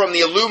from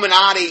the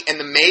Illuminati and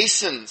the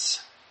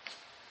Masons.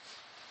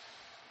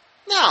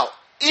 Now,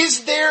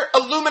 is there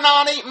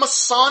Illuminati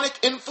Masonic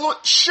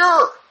influence?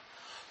 Sure.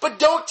 But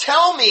don't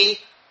tell me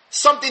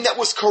something that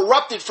was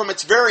corrupted from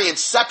its very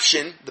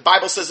inception. The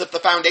Bible says, if the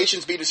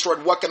foundations be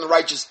destroyed, what can the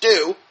righteous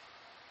do?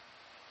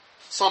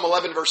 Psalm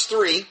 11, verse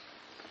 3.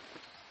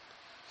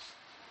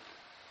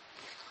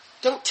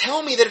 Don't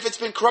tell me that if it's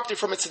been corrupted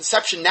from its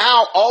inception,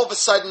 now all of a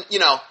sudden,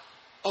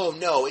 oh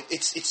no,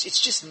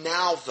 it's just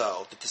now,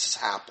 though, that this has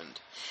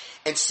happened.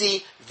 And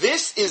see,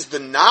 this is the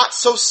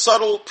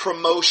not-so-subtle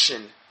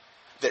promotion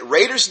that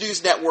Raiders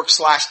News Network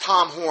 /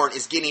 Tom Horn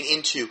is getting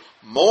into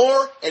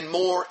more and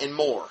more and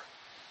more.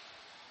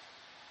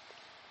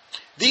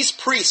 These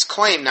priests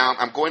claim, now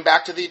I'm going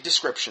back to the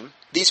description,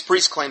 these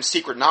priests claim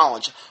secret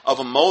knowledge of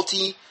a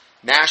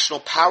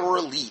multinational power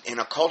elite and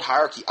occult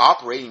hierarchy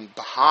operating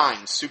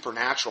behind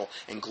supernatural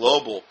and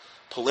global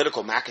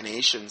political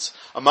machinations.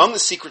 Among the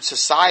secret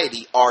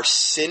society are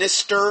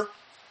sinister,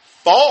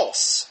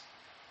 false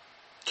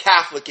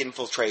Catholic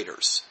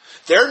infiltrators.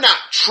 They're not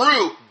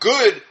true,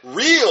 good,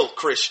 real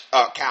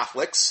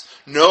Catholics.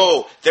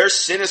 No, they're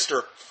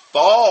sinister,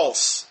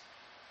 false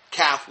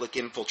Catholic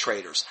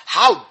infiltrators.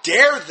 How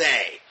dare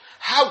they?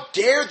 How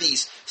dare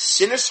these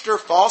sinister,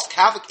 false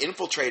Catholic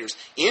infiltrators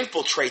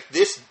infiltrate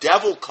this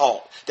devil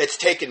cult that's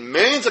taken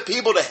millions of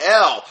people to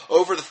hell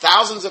over the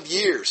thousands of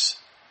years?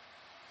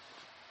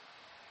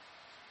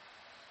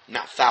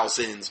 Not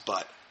thousands,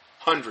 but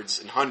hundreds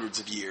and hundreds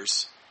of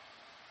years.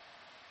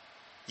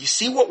 You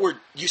see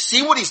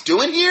what he's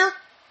doing here?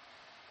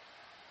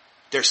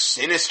 They're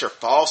sinister,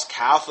 false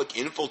Catholic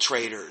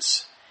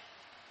infiltrators.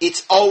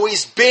 It's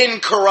always been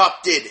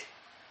corrupted.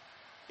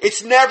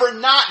 It's never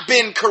not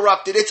been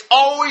corrupted. It's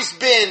always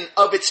been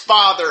of its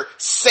father,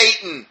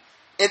 Satan,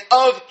 and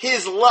of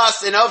his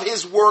lusts and of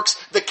his works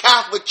the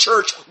Catholic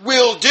Church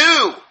will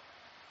do.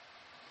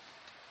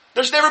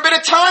 There's never been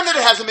a time that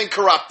it hasn't been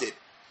corrupted.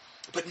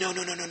 But no,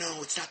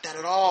 it's not that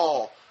at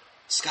all.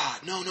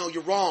 Scott, no,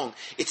 you're wrong.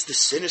 It's the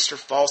sinister,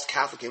 false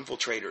Catholic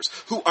infiltrators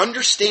who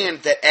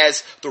understand that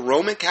as the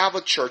Roman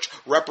Catholic Church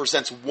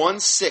represents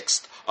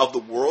 1/6 of the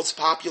world's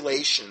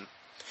population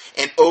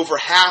and over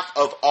half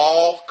of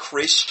all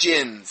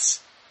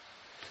Christians.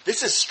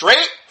 This is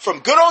straight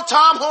from good old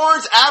Tom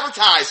Horn's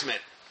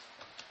advertisement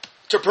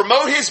to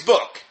promote his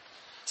book.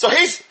 So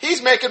he's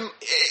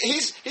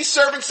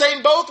serving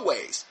Satan both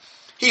ways.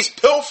 He's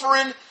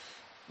pilfering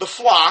the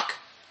flock,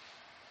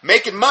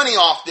 making money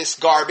off this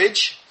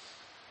garbage,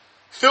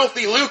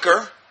 filthy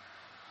lucre,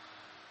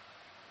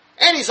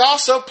 and he's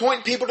also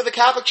pointing people to the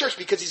Catholic Church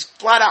because he's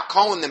flat out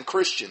calling them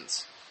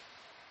Christians.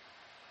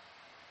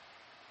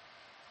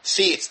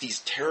 See, it's these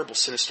terrible,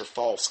 sinister,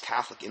 false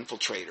Catholic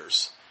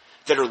infiltrators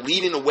that are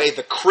leading away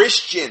the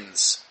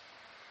Christians.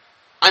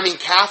 I mean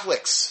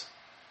Catholics,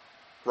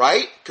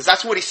 right? Because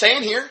that's what he's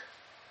saying here.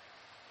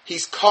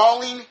 He's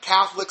calling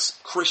Catholics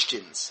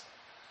Christians.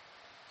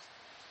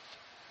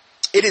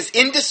 It is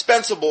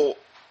indispensable.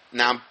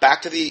 Now,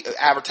 back to the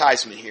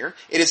advertisement here.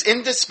 It is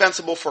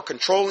indispensable for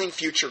controlling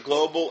future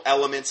global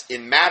elements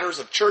in matters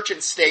of church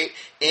and state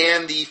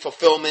and the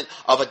fulfillment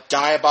of a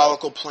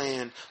diabolical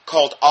plan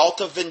called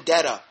Alta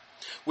Vendetta,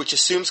 which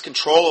assumes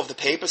control of the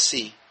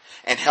papacy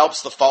and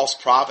helps the false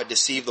prophet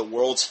deceive the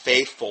world's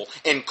faithful,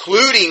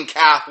 including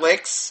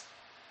Catholics.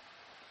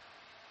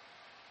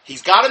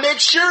 He's got to make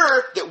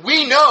sure that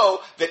we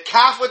know that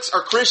Catholics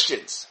are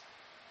Christians.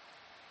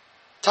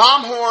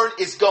 Tom Horn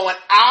is going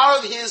out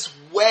of his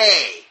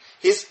way.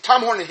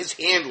 Tom Horn and his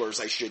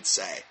handlers, I should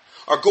say,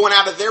 are going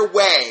out of their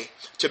way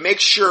to make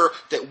sure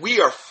that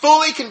we are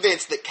fully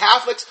convinced that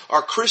Catholics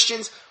are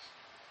Christians,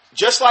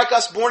 just like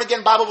us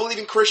born-again,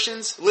 Bible-believing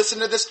Christians. Listen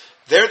to this.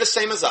 They're the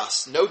same as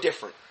us. No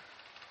different.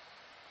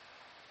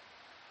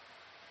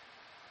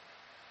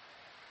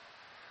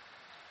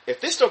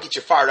 If this don't get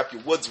you fired up,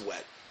 your wood's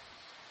wet.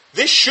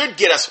 This should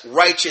get us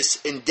righteous,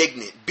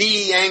 indignant.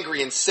 Be ye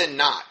angry and sin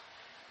not.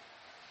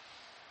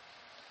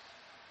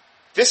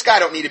 This guy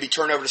don't need to be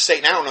turned over to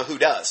Satan. I don't know who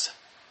does.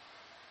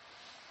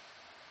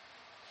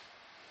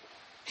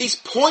 He's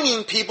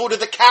pointing people to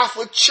the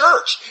Catholic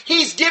Church.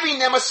 He's giving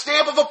them a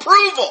stamp of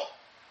approval.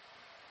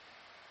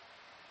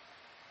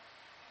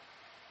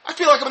 I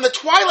feel like I'm in the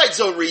Twilight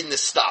Zone reading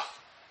this stuff.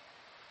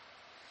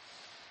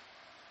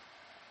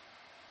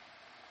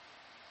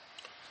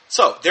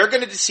 So, they're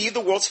going to deceive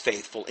the world's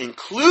faithful,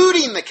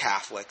 including the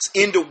Catholics,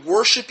 into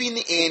worshiping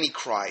the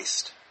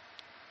Antichrist.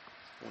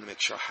 I want to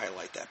make sure I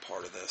highlight that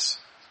part of this.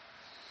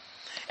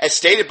 As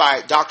stated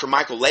by Dr.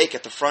 Michael Lake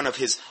at the front of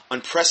his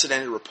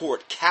unprecedented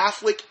report,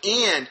 Catholic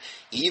and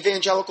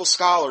evangelical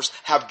scholars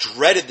have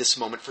dreaded this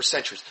moment for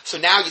centuries. So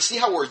now you see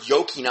how we're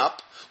yoking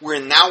up? We're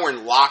in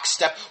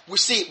lockstep.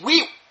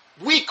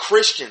 We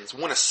Christians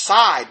want to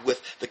side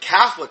with the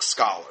Catholic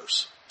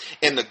scholars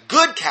and the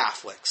good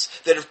Catholics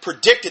that have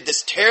predicted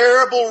this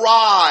terrible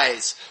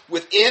rise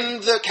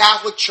within the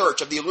Catholic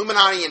Church of the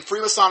Illuminati and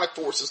Freemasonic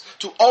forces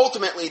to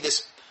ultimately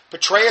this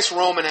Petrus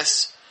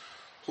Romanus,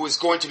 who is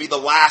going to be the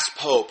last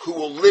pope, who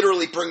will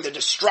literally bring the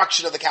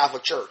destruction of the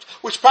Catholic Church,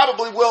 which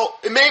probably will,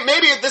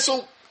 maybe this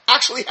will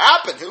actually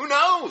happen, who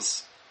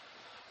knows?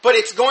 But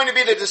it's going to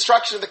be the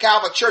destruction of the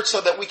Catholic Church so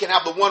that we can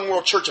have the one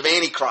world church of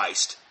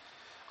Antichrist.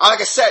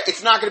 Like I said,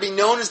 it's not going to be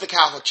known as the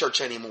Catholic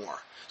Church anymore.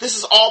 This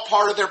is all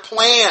part of their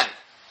plan.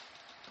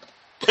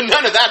 But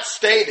none of that's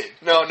stated.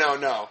 No.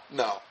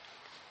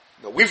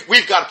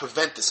 We've got to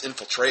prevent this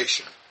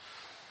infiltration.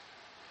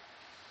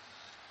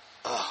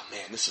 Oh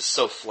man, this is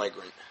so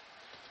flagrant.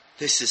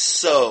 This is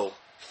so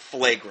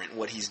flagrant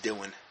what he's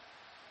doing.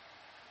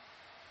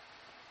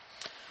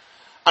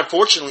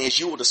 Unfortunately, as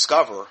you will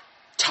discover,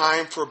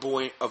 time for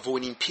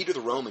avoiding Peter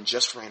the Roman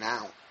just ran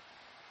out.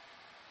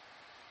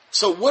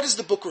 So what does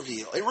the book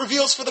reveal? It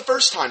reveals for the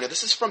first time, now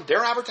this is from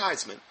their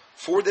advertisement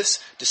for this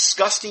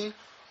disgusting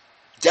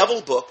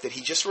devil book that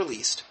he just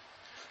released.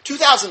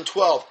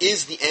 2012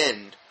 is the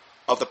end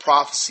of the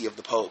prophecy of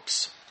the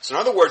popes. So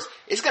in other words,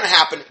 it's going to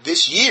happen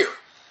this year.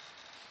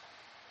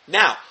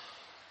 Now,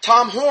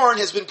 Tom Horn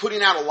has been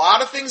putting out a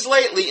lot of things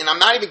lately, and I'm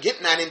not even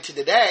getting that into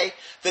today,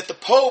 that the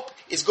Pope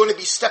is going to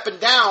be stepping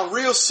down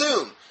real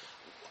soon.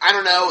 I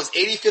don't know, his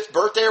 85th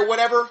birthday or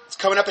whatever. It's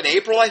coming up in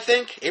April, I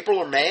think. April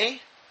or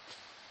May.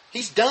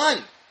 He's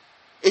done.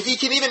 If he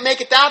can even make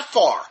it that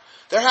far.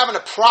 They're having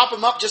to prop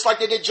him up just like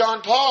they did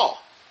John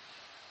Paul.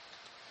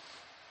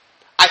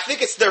 I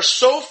think they're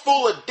so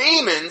full of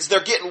demons,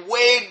 they're getting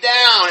weighed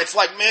down. It's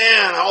like,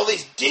 man, all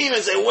these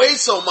demons, they weigh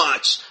so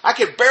much. I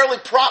can barely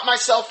prop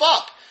myself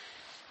up.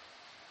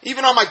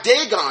 Even on my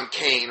Dagon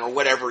cane or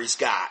whatever he's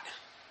got.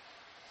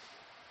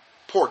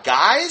 Poor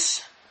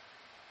guys.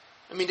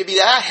 I mean, to be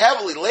that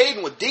heavily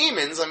laden with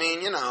demons, I mean,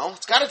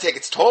 it's got to take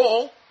its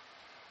toll.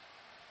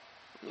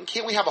 I mean,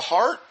 can't we have a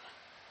heart?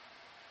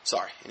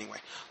 Sorry, anyway.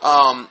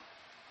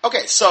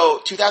 Okay,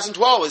 so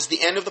 2012 is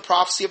the end of the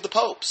prophecy of the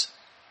popes.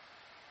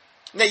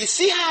 Now, you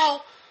see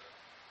how,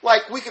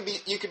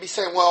 you could be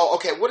saying, well,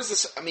 okay, what is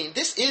this? I mean,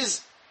 this is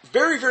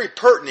very, very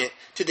pertinent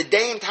to the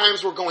day and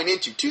times we're going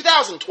into.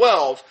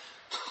 2012,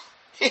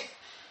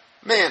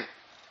 man,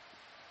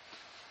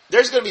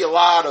 there's going to be a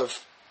lot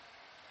of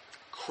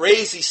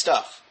crazy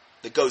stuff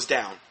that goes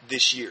down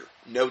this year,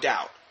 no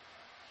doubt.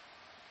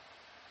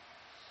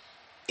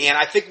 And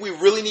I think we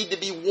really need to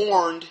be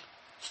warned,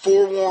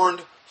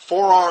 forewarned,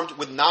 forearmed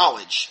with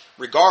knowledge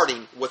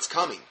regarding what's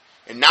coming.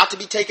 And not to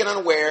be taken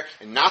unaware,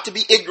 and not to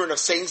be ignorant of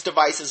Satan's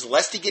devices,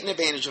 lest he get an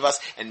advantage of us,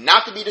 and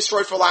not to be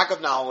destroyed for lack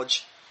of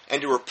knowledge,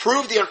 and to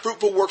reprove the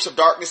unfruitful works of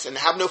darkness and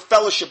have no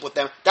fellowship with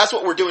them. That's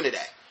what we're doing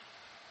today.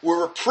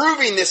 We're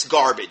reproving this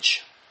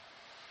garbage.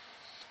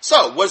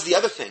 So, what's the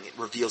other thing it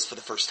reveals for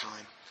the first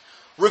time?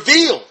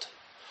 Revealed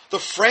the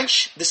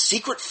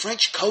secret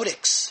French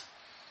Codex.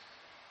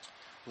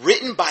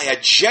 Written by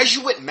a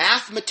Jesuit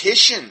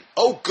mathematician.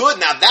 Oh, good.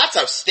 Now that's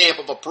a stamp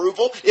of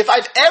approval, if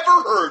I've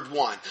ever heard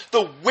one.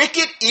 The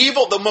wicked,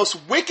 evil, the most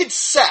wicked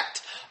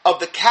sect of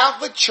the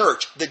Catholic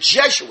Church, the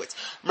Jesuits.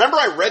 Remember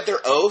I read their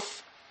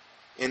oath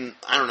in,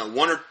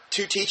 one or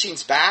two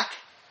teachings back?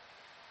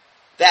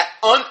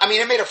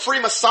 It made a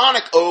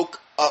Freemasonic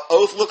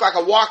oath look like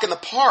a walk in the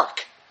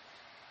park.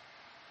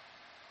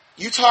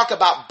 You talk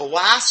about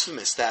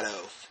blasphemous, that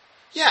oath.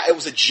 Yeah, it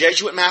was a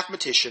Jesuit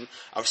mathematician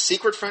of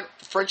secret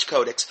French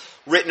Codex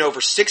written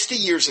over 60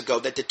 years ago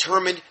that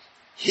determined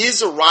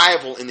his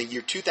arrival in the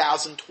year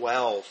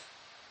 2012.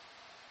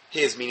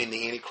 His, meaning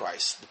the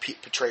Antichrist, the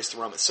betrays the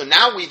Romans. So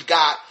now we've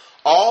got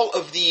all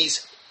of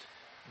these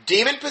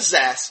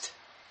demon-possessed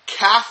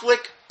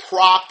Catholic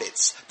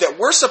prophets that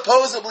we're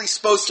supposed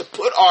to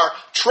put our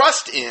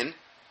trust in.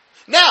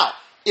 Now,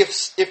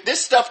 if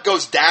this stuff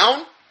goes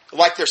down,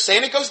 like they're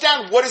saying it goes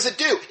down, what does it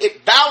do?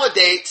 It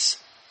validates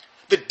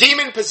the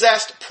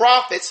demon-possessed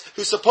prophets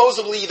who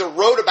supposedly either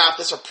wrote about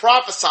this or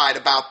prophesied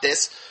about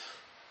this,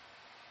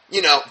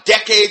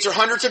 decades or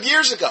hundreds of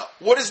years ago.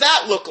 What does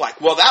that look like?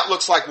 Well, that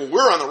looks like,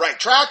 we're on the right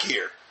track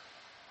here.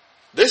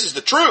 This is the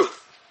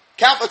truth.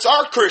 Catholics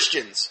are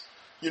Christians.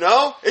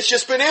 It's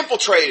just been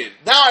infiltrated.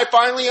 Now I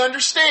finally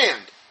understand.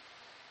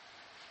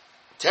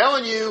 I'm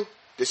telling you,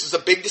 this is a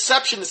big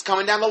deception that's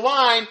coming down the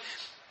line.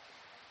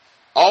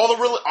 All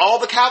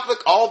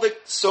the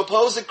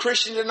supposed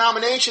Christian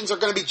denominations are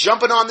going to be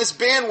jumping on this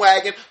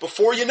bandwagon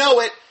before you know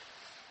it.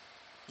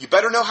 You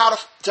better know how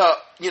to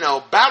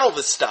battle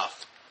this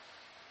stuff.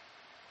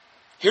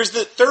 Here's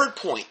the third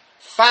point.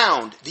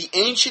 Found the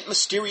ancient,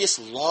 mysterious,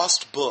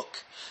 lost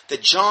book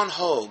that John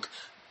Hogue,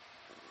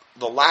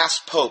 the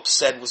last pope,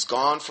 said was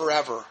gone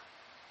forever.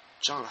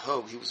 John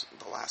Hogue, he was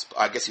the last,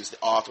 I guess he was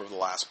the author of the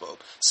last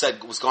pope,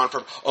 said was gone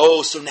forever.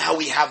 Oh, so now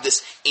we have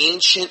this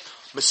ancient,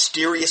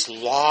 mysterious,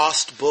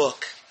 lost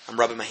book. I'm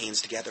rubbing my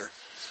hands together.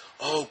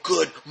 Oh,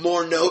 good.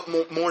 More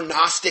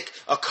Gnostic,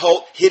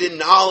 occult, hidden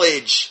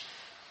knowledge.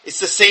 It's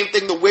the same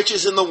thing the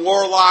witches and the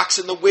warlocks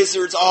and the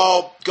wizards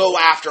all go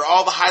after.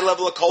 All the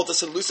high-level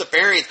occultists and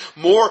Luciferians.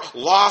 More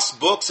lost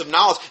books of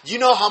knowledge. Do you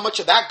know how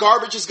much of that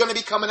garbage is going to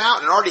be coming out?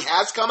 And it already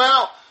has come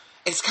out.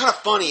 And it's kind of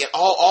funny.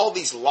 All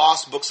these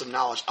lost books of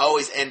knowledge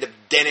always end up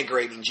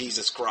denigrating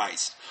Jesus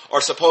Christ.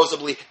 Or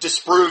supposedly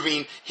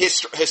disproving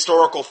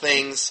historical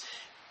things.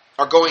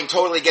 Or going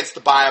totally against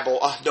the Bible.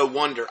 Oh, no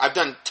wonder. I've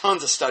done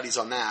tons of studies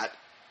on that.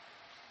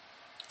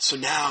 So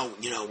now,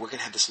 we're going to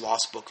have this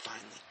lost book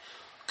finally.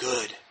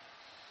 Good.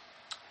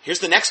 Here's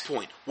the next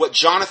point. What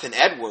Jonathan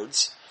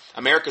Edwards,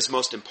 America's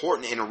most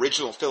important and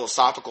original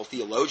philosophical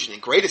theologian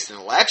and greatest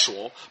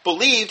intellectual,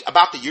 believed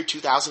about the year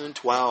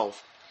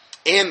 2012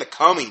 and the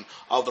coming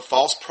of the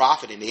false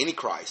prophet and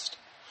Antichrist.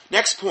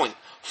 Next point,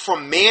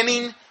 from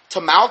Manning to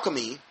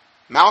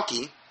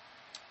Malky,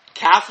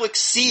 Catholic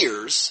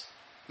seers,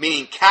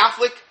 meaning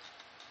Catholic,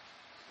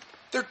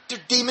 they're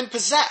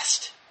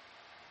demon-possessed.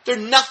 They're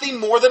nothing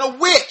more than a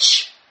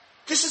witch.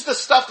 This is the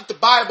stuff that the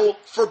Bible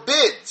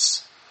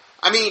forbids.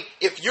 I mean,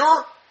 if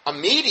you're a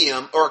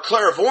medium or a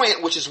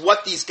clairvoyant, which is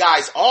what these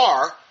guys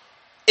are,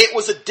 it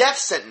was a death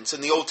sentence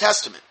in the Old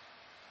Testament.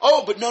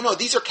 Oh, but no,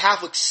 these are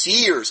Catholic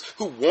seers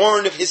who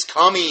warned of his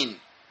coming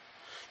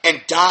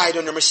and died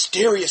under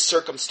mysterious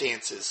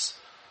circumstances.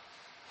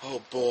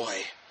 Oh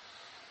boy,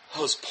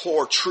 those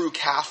poor true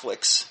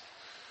Catholics.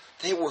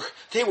 They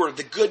were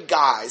the good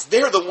guys.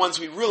 They're the ones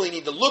we really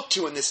need to look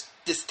to in this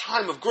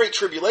time of great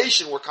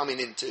tribulation we're coming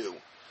into.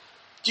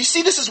 Do you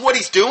see this is what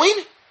he's doing?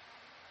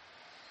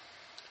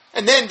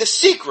 And then the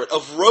secret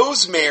of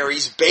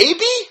Rosemary's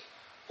baby?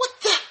 What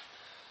the?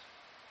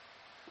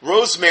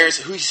 Rosemary's,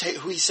 who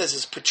he says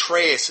is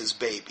Petraeus'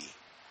 baby.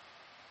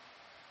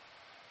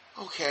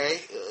 Okay.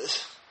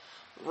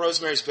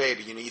 Rosemary's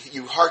Baby.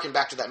 You harken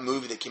back to that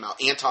movie that came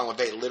out. Anton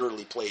LaVey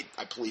literally played,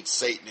 I believe,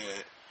 Satan in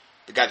it.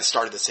 The guy that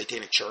started the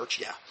Satanic Church.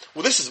 Yeah.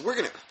 Well, we're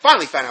going to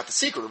finally find out the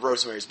secret of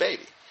Rosemary's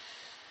Baby.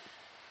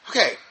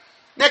 Okay.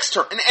 Next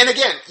term. And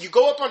again, you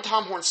go up on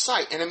Tom Horn's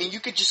site, and I mean, you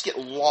could just get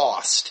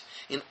lost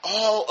in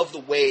all of the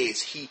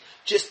ways he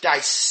just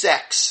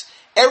dissects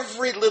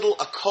every little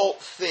occult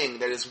thing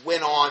that has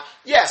went on.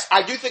 Yes,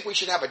 I do think we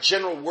should have a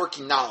general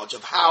working knowledge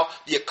of how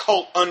the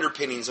occult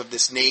underpinnings of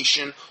this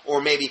nation,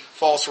 or maybe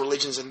false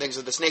religions and things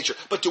of this nature.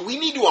 But do we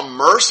need to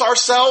immerse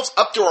ourselves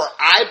up to our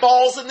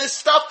eyeballs in this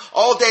stuff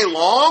all day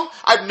long?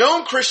 I've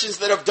known Christians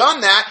that have done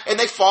that, and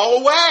they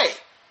fall away.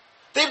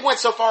 They've went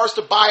so far as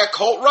to buy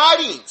occult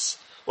writings,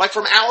 like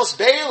from Alice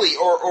Bailey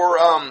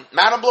or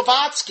Madame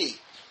Blavatsky.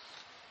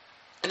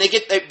 And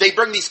they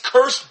bring these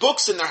cursed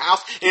books in their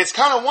house, and it's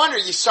kind of wonder,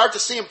 you start to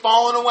see them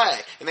falling away.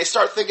 And they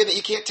start thinking that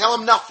you can't tell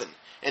them nothing.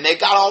 And they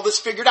got all this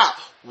figured out.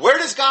 Where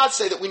does God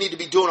say that we need to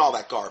be doing all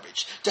that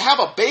garbage? To have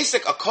a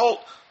basic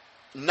occult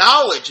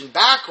knowledge and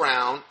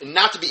background, and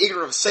not to be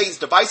ignorant of Satan's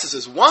devices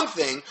is one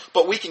thing,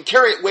 but we can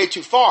carry it way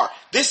too far.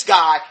 This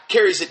guy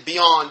carries it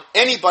beyond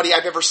anybody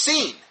I've ever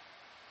seen.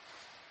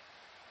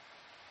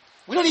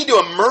 We don't need to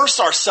immerse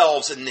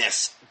ourselves in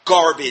this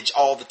garbage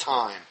all the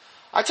time.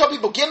 I tell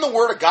people, get in the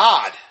Word of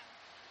God.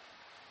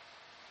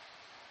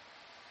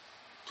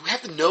 Do we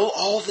have to know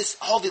all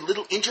the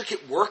little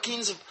intricate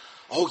workings of,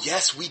 oh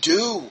yes, we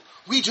do.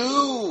 We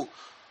do.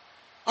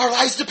 Our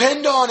lives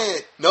depend on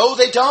it. No,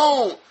 they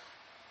don't.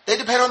 They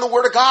depend on the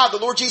Word of God, the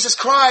Lord Jesus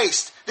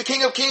Christ, the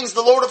King of Kings,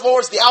 the Lord of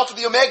Lords, the Alpha,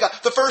 the Omega,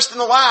 the first and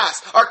the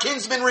last, our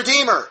kinsman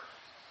redeemer.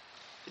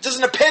 It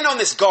doesn't depend on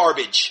this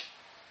garbage.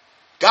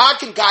 God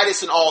can guide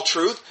us in all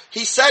truth.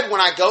 He said,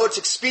 when I go, it's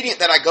expedient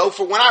that I go,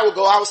 for when I will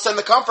go, I will send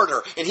the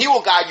Comforter, and He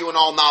will guide you in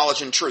all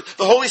knowledge and truth.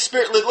 The Holy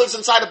Spirit lives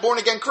inside a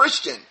born-again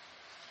Christian.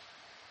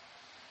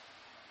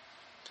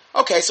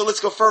 Okay, so let's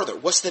go further.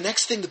 What's the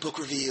next thing the book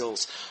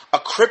reveals? A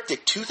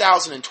cryptic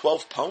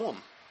 2012 poem.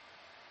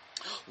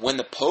 When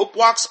the Pope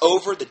walks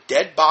over the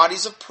dead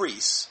bodies of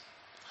priests,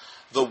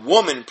 the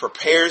woman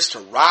prepares to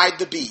ride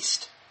the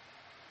beast.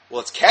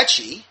 Well, it's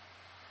catchy,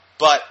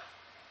 but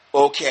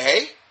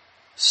okay.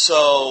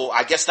 So,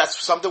 I guess that's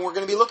something we're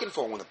going to be looking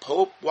for. When the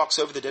Pope walks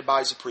over the dead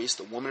bodies of priests,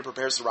 the woman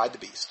prepares to ride the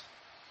beast.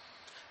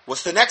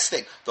 What's the next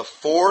thing? The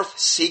fourth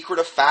secret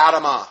of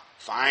Fatima.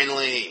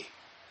 Finally.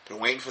 Been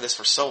waiting for this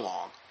for so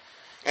long.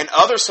 And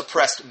other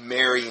suppressed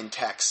Marian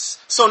texts.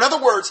 So, in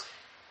other words,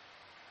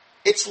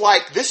 it's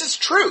like, this is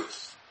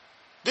truth.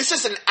 This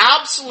is an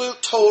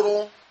absolute,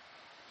 total,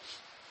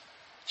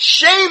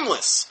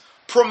 shameless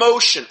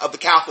promotion of the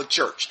Catholic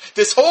Church.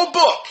 This whole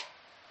book,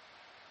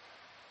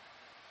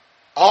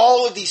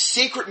 all of these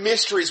secret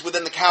mysteries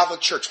within the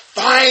Catholic Church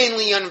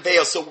finally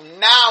unveiled. So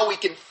now we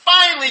can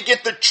finally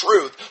get the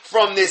truth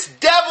from this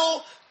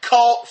devil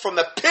cult from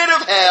the pit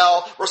of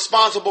hell,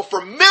 responsible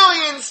for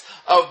millions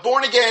of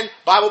born-again,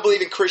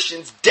 Bible-believing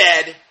Christians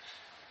dead,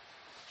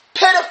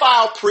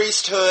 pedophile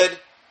priesthood,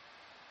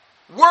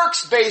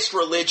 works-based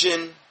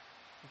religion.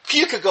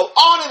 You could go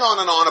on and on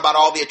and on about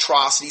all the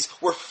atrocities.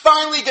 We're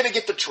finally going to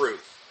get the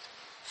truth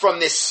from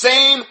this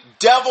same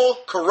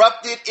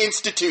devil-corrupted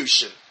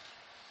institution.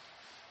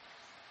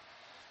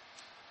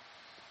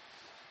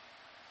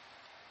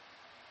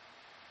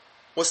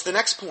 What's the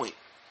next point?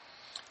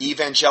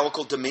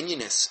 Evangelical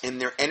dominionists in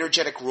their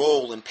energetic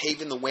role in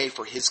paving the way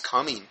for His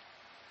coming.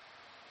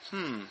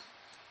 I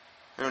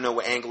don't know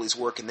what angle he's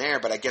working there,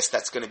 but I guess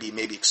that's going to be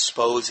maybe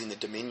exposing the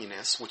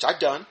dominionists, which I've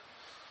done.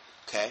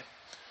 Okay.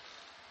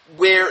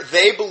 Where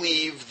they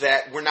believe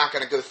that we're not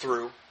going to go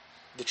through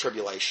the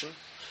tribulation,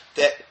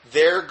 that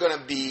they're going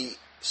to be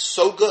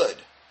so good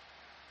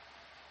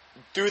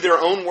through their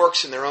own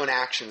works and their own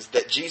actions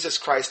that Jesus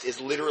Christ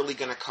is literally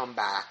going to come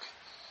back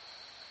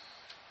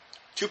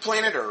to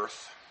planet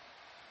Earth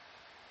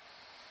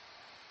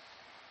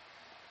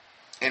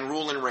and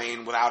rule and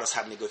reign without us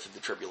having to go through the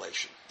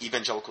tribulation.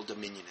 Evangelical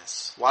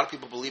dominionists. A lot of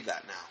people believe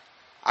that now.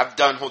 I've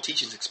done whole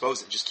teachings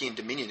exposing. Just key in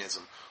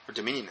dominionism or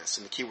dominionists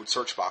in the keyword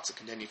search box at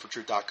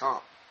contendingfortruth.com.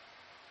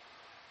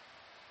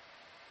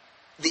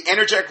 The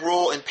energetic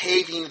role in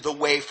paving the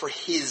way for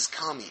his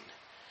coming.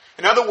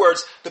 In other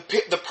words, the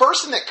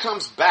person that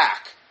comes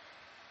back,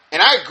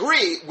 and I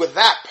agree with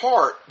that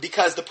part,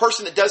 because the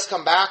person that does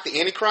come back, the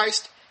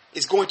Antichrist,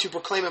 is going to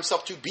proclaim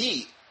himself to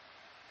be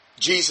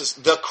Jesus,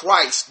 the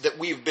Christ that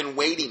we've been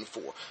waiting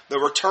for. The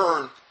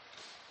return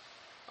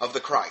of the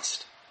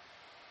Christ.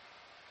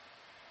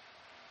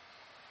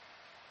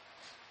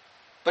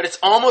 But it's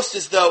almost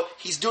as though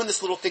he's doing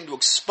this little thing to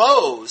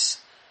expose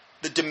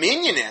the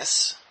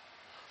dominionists,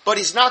 but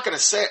he's not going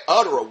to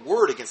utter a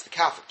word against the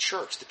Catholic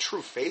Church, the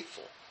true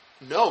faithful.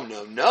 No,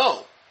 no,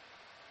 no.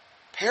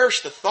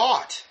 Perish the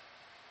thought.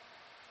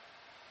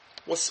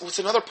 What's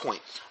another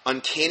point?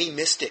 Uncanny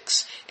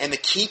mystics and the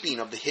keeping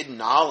of the hidden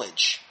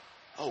knowledge.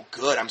 Oh,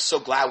 good. I'm so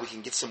glad we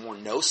can get some more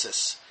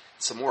gnosis,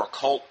 some more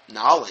occult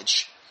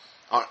knowledge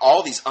on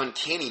all these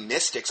uncanny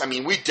mystics. I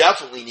mean, we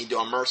definitely need to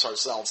immerse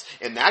ourselves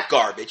in that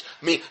garbage.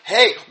 I mean,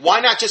 hey, why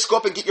not just go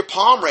up and get your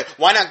palm read?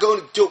 Why not go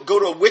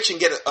to a witch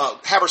and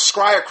have her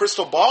scry a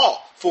crystal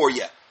ball for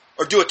you?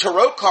 Or do a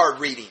tarot card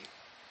reading?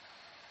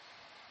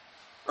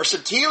 Or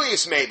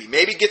Centelius maybe.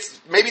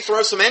 Maybe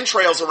throw some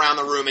entrails around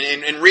the room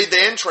and read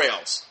the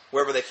entrails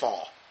wherever they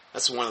fall.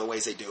 That's one of the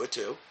ways they do it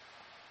too.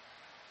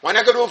 Why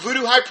not go to a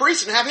voodoo high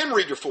priest and have him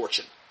read your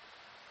fortune?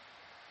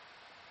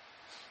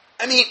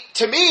 I mean,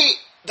 to me,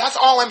 that's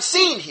all I'm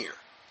seeing here,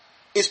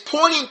 is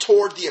pointing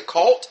toward the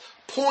occult,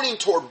 pointing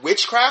toward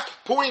witchcraft,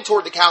 pointing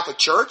toward the Catholic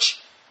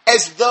Church,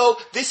 as though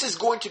this is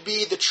going to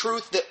be the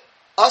truth that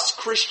us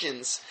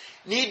Christians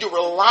need to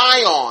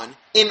rely on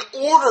in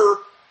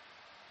order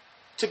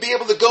to be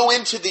able to go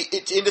into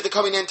the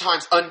coming end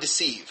times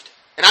undeceived.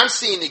 And I'm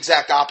seeing the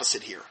exact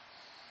opposite here.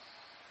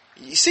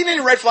 You seen any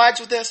red flags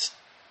with this?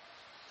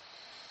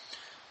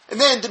 And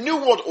then the New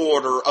World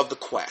Order of the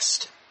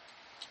Quest.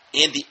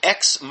 And the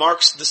X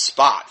marks the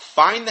spot.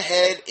 Find the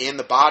head and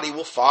the body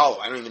will follow.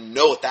 I don't even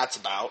know what that's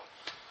about.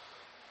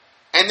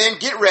 And then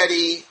get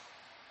ready.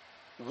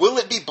 Will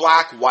it be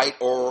black, white,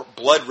 or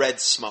blood red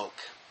smoke?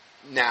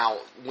 Now,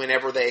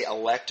 whenever they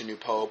elect a new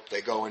pope,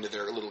 they go into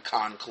their little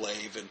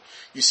conclave and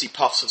you see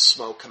puffs of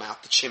smoke come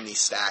out the chimney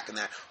stack, and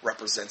that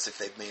represents if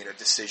they've made a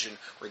decision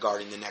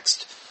regarding the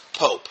next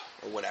pope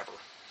or whatever.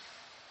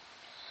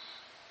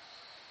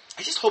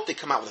 I just hope they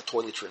come out with a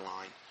toiletry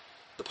line.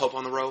 The Pope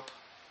on the rope,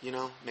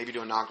 maybe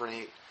to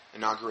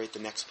inaugurate the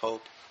next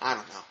Pope. I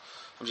don't know.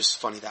 I'm just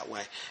funny that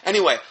way.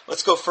 Anyway,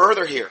 let's go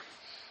further here.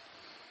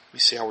 Let me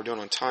see how we're doing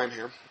on time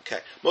here. Okay.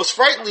 Most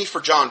frighteningly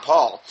for John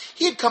Paul,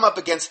 he had come up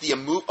against the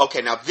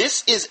Okay, now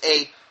this is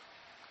a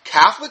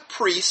Catholic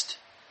priest,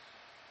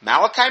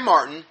 Malachi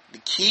Martin, the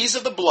keys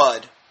of the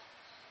blood.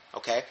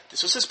 Okay,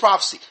 this was his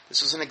prophecy.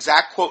 This was an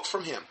exact quote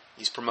from him.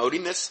 He's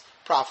promoting this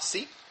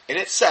prophecy, and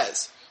it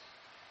says,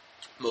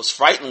 most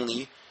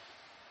frighteningly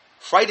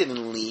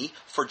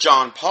for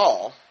John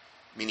Paul,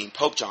 meaning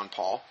Pope John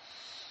Paul,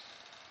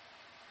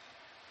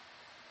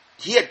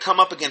 he had come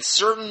up against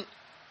the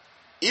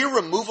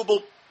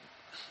irremovable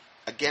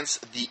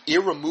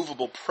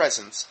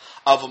presence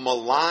of a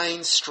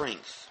malign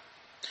strength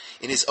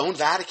in his own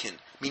Vatican,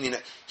 meaning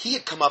that he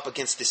had come up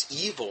against this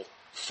evil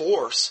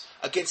force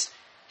against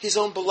his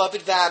own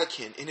beloved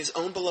Vatican,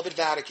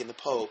 the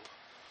Pope.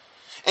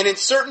 And in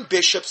certain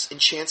bishops and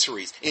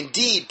chanceries.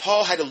 Indeed,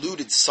 Paul had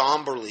alluded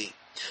somberly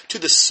to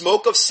the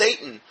smoke of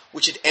Satan,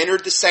 which had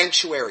entered the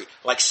sanctuary.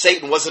 Like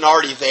Satan wasn't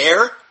already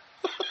there?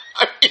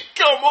 I mean,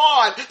 come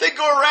on. They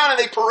go around and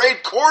they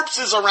parade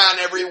corpses around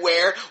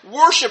everywhere,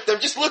 worship them.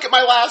 Just look at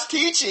my last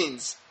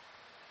teachings.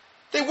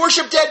 They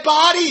worship dead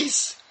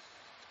bodies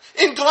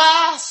in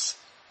glass.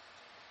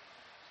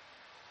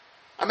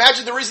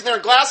 Imagine the reason they're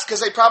in glass is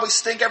because they probably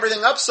stink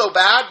everything up so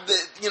bad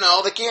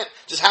that, they can't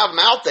just have them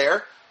out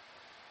there.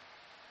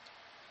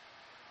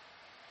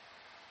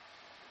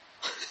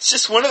 It's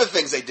just one of the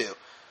things they do.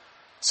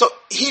 So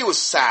he was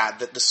sad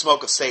that the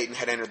smoke of Satan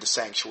had entered the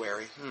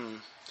sanctuary.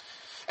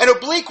 An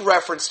oblique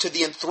reference to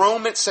the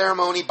enthronement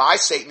ceremony by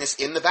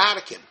Satanists in the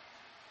Vatican.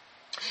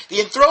 The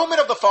enthronement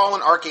of the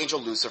fallen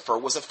Archangel Lucifer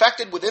was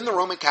effected within the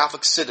Roman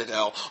Catholic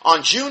citadel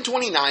on June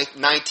 29,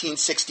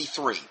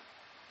 1963.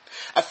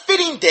 A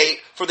fitting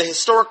date for the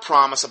historic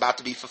promise about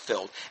to be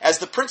fulfilled, as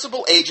the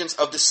principal agents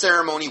of the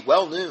ceremony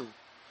well knew.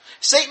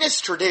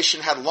 Satanist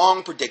tradition had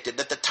long predicted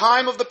that the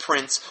time of the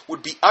prince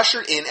would be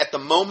ushered in at the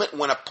moment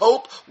when a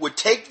pope would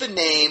take the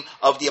name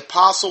of the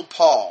Apostle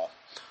Paul.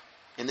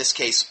 In this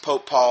case,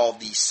 Pope Paul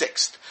VI.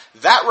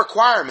 That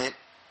requirement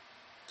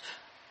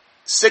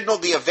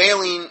signaled the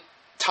availing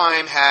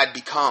time had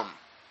begun,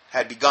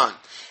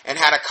 and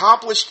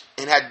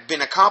had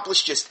been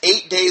accomplished just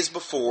 8 days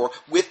before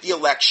with the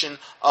election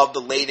of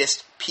the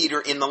latest Peter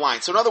in the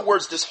line. So in other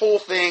words, this whole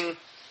thing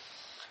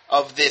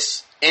of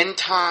this end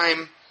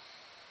time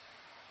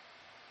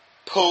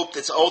Pope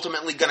that's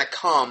ultimately going to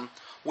come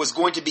was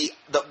going to be,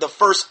 the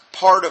first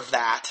part of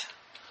that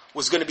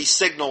was going to be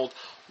signaled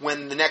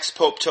when the next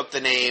pope took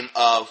the name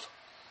of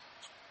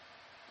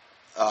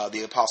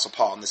the Apostle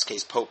Paul, in this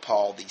case Pope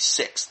Paul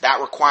VI. That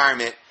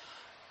requirement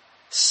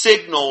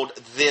signaled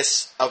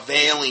this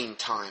availing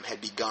time had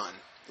begun.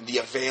 The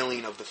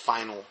availing of the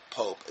final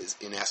pope, is,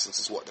 in essence,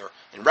 is what they're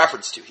in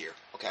reference to here.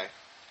 Okay.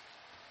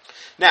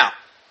 Now,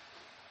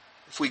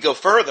 if we go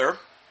further,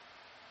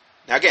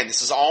 now again,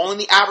 this is all in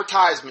the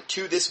advertisement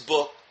to this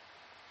book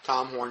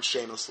Tom Horn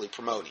shamelessly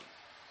promoting,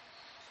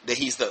 that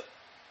he's the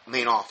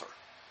main author.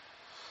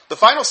 The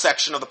final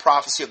section of the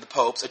prophecy of the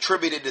popes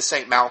attributed to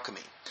St. Malcolm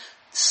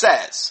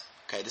says,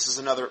 okay, this is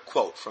another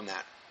quote from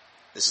that.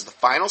 This is the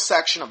final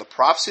section of the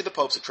prophecy of the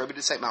popes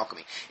attributed to St. Malcolm.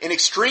 In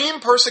extreme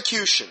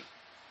persecution,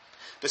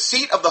 the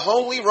seat of the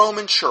Holy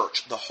Roman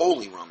Church,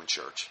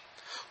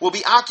 will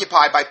be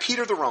occupied by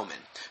Peter the Roman,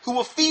 who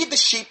will feed the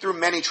sheep through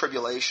many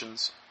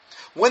tribulations.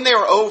 When they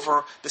are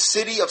over, the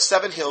city of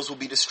 7 hills will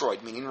be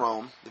destroyed, meaning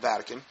Rome, the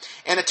Vatican,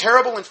 and a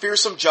terrible and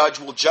fearsome judge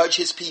will judge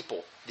his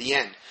people. The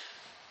end.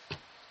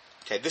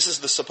 Okay, this is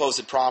the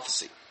supposed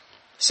prophecy.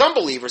 Some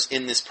believers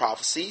in this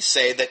prophecy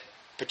say that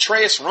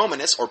Petrus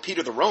Romanus, or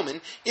Peter the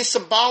Roman, is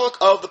symbolic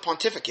of the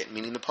pontificate,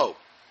 meaning the pope.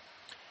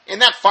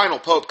 And that final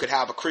pope could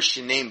have a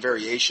Christian name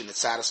variation that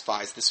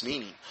satisfies this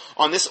meaning.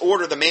 On this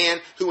order, the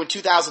man who in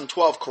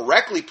 2012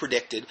 correctly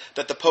predicted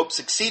that the pope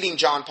succeeding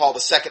John Paul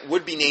II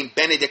would be named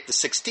Benedict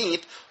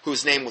XVI,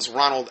 whose name was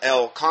Ronald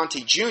L.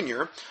 Conti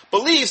Jr.,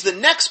 believes the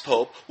next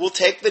pope will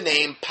take the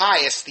name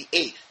Pius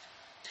VIII.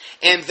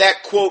 And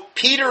that, quote,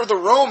 Peter the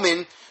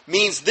Roman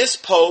means this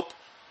pope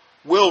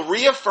will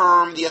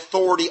reaffirm the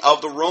authority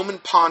of the Roman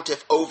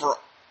pontiff over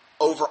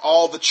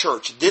all the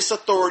church. This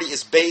authority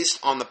is based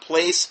on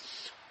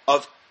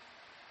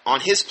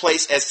his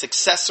place as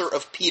successor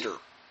of Peter.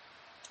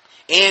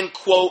 And,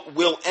 quote,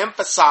 will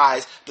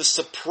emphasize the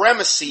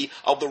supremacy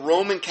of the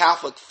Roman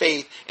Catholic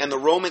faith and the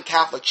Roman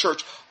Catholic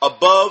Church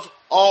above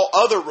all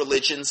other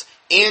religions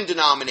and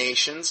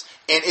denominations,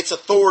 and its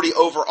authority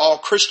over all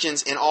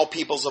Christians and all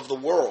peoples of the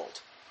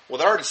world. Well,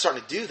 they're already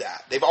starting to do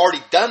that. They've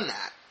already done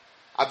that.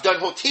 I've done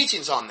whole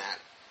teachings on that.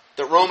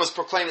 That Rome has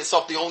proclaimed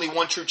itself the only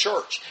one true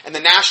church. And the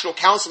National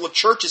Council of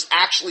Churches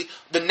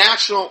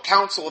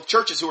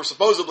who are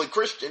supposedly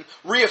Christian,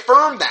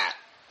 reaffirmed that.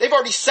 They've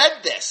already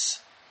said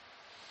this.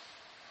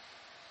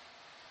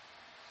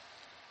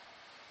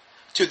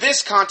 To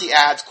this, Conti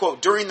adds,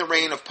 quote, during the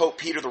reign of Pope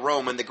Peter the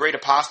Roman, the great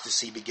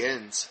apostasy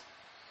begins.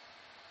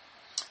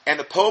 And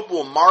the Pope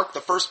will mark the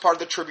first part of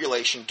the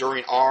tribulation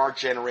during our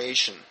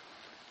generation.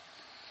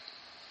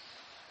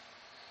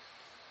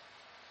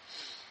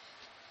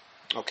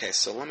 Okay,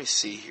 so let me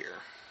see here.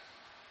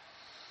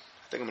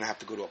 I think I'm going to have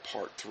to go to a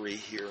part 3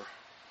 here.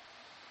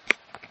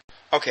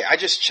 Okay, I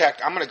just checked.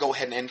 I'm going to go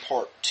ahead and end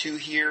part 2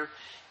 here,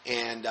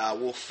 and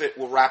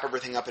we'll wrap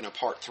everything up in a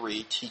part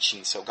 3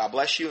 teaching. So God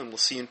bless you, and we'll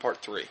see you in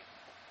part 3.